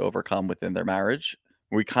they have to overcome within their marriage.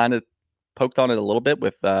 We kind of poked on it a little bit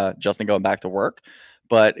with Justin going back to work,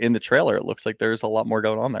 but in the trailer, it looks like there's a lot more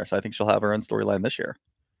going on there. So I think she'll have her own storyline this year.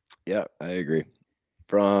 Yeah, I agree.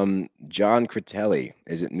 From John Critelli,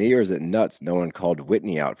 is it me or is it nuts no one called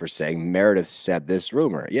Whitney out for saying Meredith said this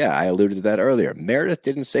rumor? Yeah, I alluded to that earlier. Meredith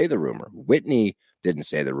didn't say the rumor. Whitney didn't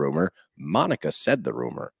say the rumor. Monica said the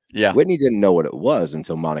rumor. Yeah. Whitney didn't know what it was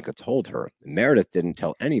until Monica told her. Meredith didn't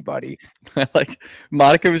tell anybody. Like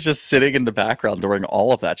Monica was just sitting in the background during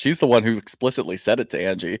all of that. She's the one who explicitly said it to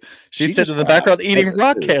Angie. She's sitting in the background eating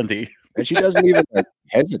rock candy. And she doesn't even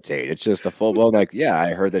hesitate. It's just a full blown yeah,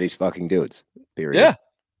 I heard that he's fucking dudes. Period. Yeah.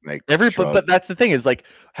 Like but that's the thing is like,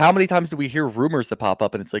 how many times do we hear rumors that pop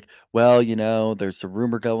up and it's like, well, there's a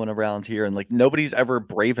rumor going around here, and like nobody's ever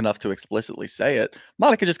brave enough to explicitly say it.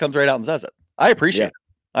 Monica just comes right out and says it. I appreciate it.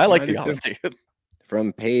 I like the honesty.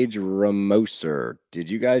 From Paige Ramoser, did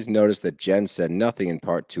you guys notice that Jen said nothing in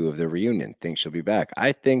part 2 of the reunion? Think she'll be back?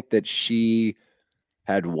 I think that she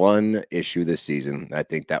had one issue this season. I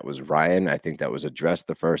think that was Ryan. I think that was addressed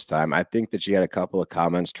the first time. I think that she had a couple of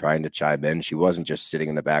comments trying to chime in. She wasn't just sitting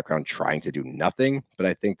in the background trying to do nothing, but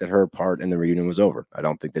I think that her part in the reunion was over. I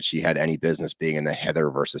don't think that she had any business being in the Heather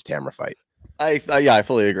versus Tamra fight. I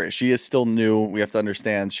fully agree. She is still new. We have to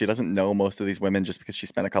understand she doesn't know most of these women just because she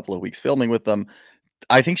spent a couple of weeks filming with them.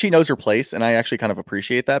 I think she knows her place, and I actually kind of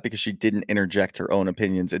appreciate that because she didn't interject her own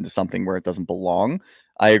opinions into something where it doesn't belong.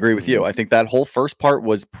 I agree with you. I think that whole first part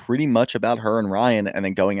was pretty much about her and Ryan and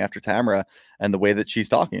then going after Tamra and the way that she's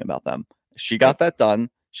talking about them. She got that done.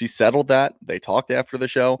 She settled that. They talked after the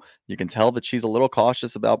show. You can tell that she's a little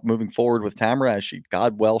cautious about moving forward with Tamra, as she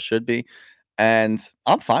God well should be. And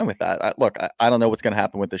I'm fine with that. I don't know what's going to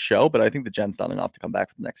happen with the show, but I think that Jen's done enough to come back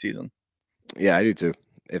for the next season. Yeah, I do too,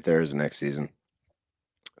 if there is a next season.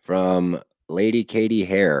 From Lady Katie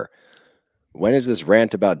Hare, when is this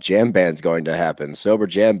rant about jam bands going to happen? Sober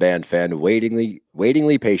jam band fan,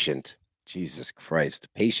 waitingly patient. Jesus Christ,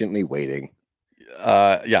 patiently waiting.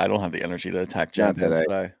 Yeah, I don't have the energy to attack jam bands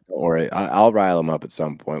today. Don't worry, I'll rile them up at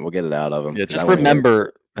some point. We'll get it out of them. Yeah, just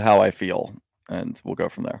remember how I feel, and we'll go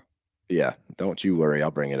from there. Yeah, don't you worry. I'll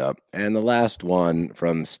bring it up. And the last one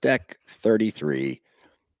from Steck33.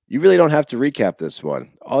 You really don't have to recap this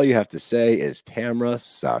one. All you have to say is Tamra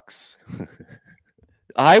sucks.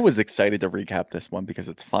 I was excited to recap this one because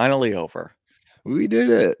it's finally over. We did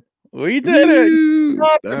it. We did it.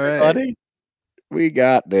 All right. We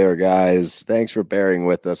got there, guys. Thanks for bearing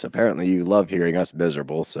with us. Apparently, you love hearing us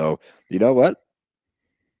miserable. So, you know what?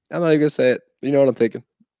 I'm not even going to say it. You know what I'm thinking.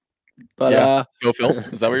 But yeah. Go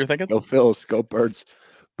Phils. Is that what you're thinking? Go Phils. Go Birds.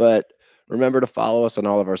 But remember to follow us on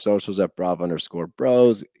all of our socials at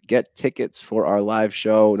Brav_Bros. Get tickets for our live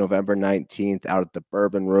show November 19th out at the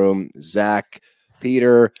Bourbon Room. Zach,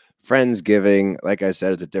 Peter, Friendsgiving. Like I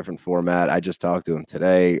said, it's a different format. I just talked to him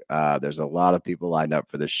today. There's a lot of people lined up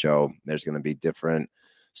for this show. There's going to be different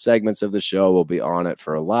segments of the show. We'll be on it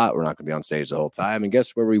for a lot. We're not going to be on stage the whole time. And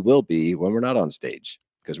guess where we will be when we're not on stage?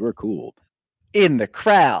 Because we're cool. In the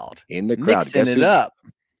crowd. In the crowd. Mixing it up.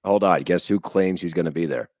 Hold on. Guess who claims he's going to be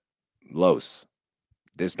there? Los.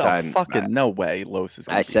 This time. No way Los is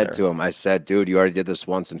going to be there. I said to him, I said, dude, you already did this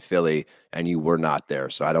once in Philly and you were not there.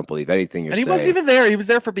 So I don't believe anything you're saying. And he wasn't even there. He was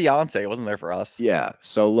there for Beyonce. He wasn't there for us. Yeah.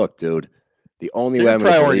 So look, dude, the only way I'm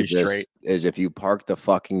going to believe this is if you park the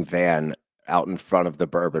fucking van out in front of the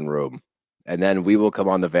bourbon room, and then we will come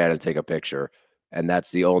on the van and take a picture. And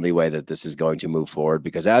that's the only way that this is going to move forward,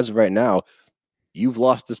 because as of right now, you've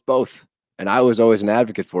lost us both. And I was always an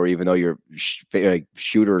advocate for you, even though you're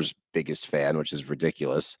Shooter's biggest fan, which is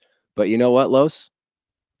ridiculous. But you know what, Los?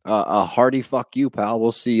 A hearty fuck you, pal.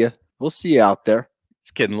 We'll see you. We'll see you out there.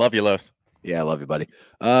 Just kidding. Love you, Los. Yeah, I love you, buddy.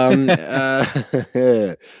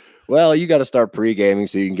 Well, you got to start pre-gaming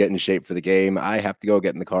so you can get in shape for the game. I have to go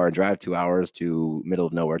get in the car and drive 2 hours to middle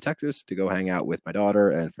of nowhere, Texas, to go hang out with my daughter.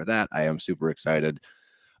 And for that, I am super excited.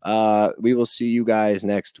 We will see you guys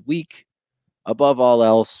next week. Above all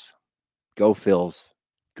else, go Phils,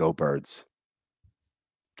 go Birds.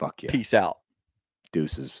 Fuck yeah. Peace out.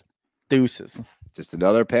 Deuces. Just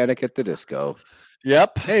another Panic at the Disco.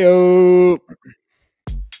 Yep. Hey-o.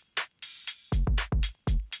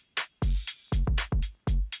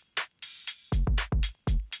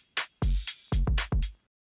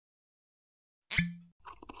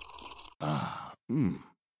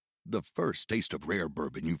 The first taste of rare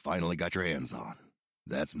bourbon you finally got your hands on.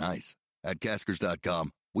 That's nice. At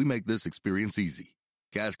Caskers.com, we make this experience easy.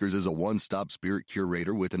 Caskers is a one-stop spirit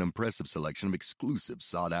curator with an impressive selection of exclusive,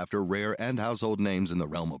 sought-after, rare, and household names in the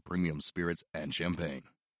realm of premium spirits and champagne.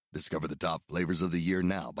 Discover the top flavors of the year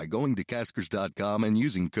now by going to Caskers.com and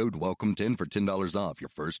using code WELCOME10 for $10 off your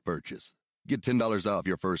first purchase. Get $10 off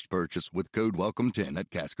your first purchase with code WELCOME10 at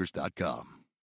Caskers.com.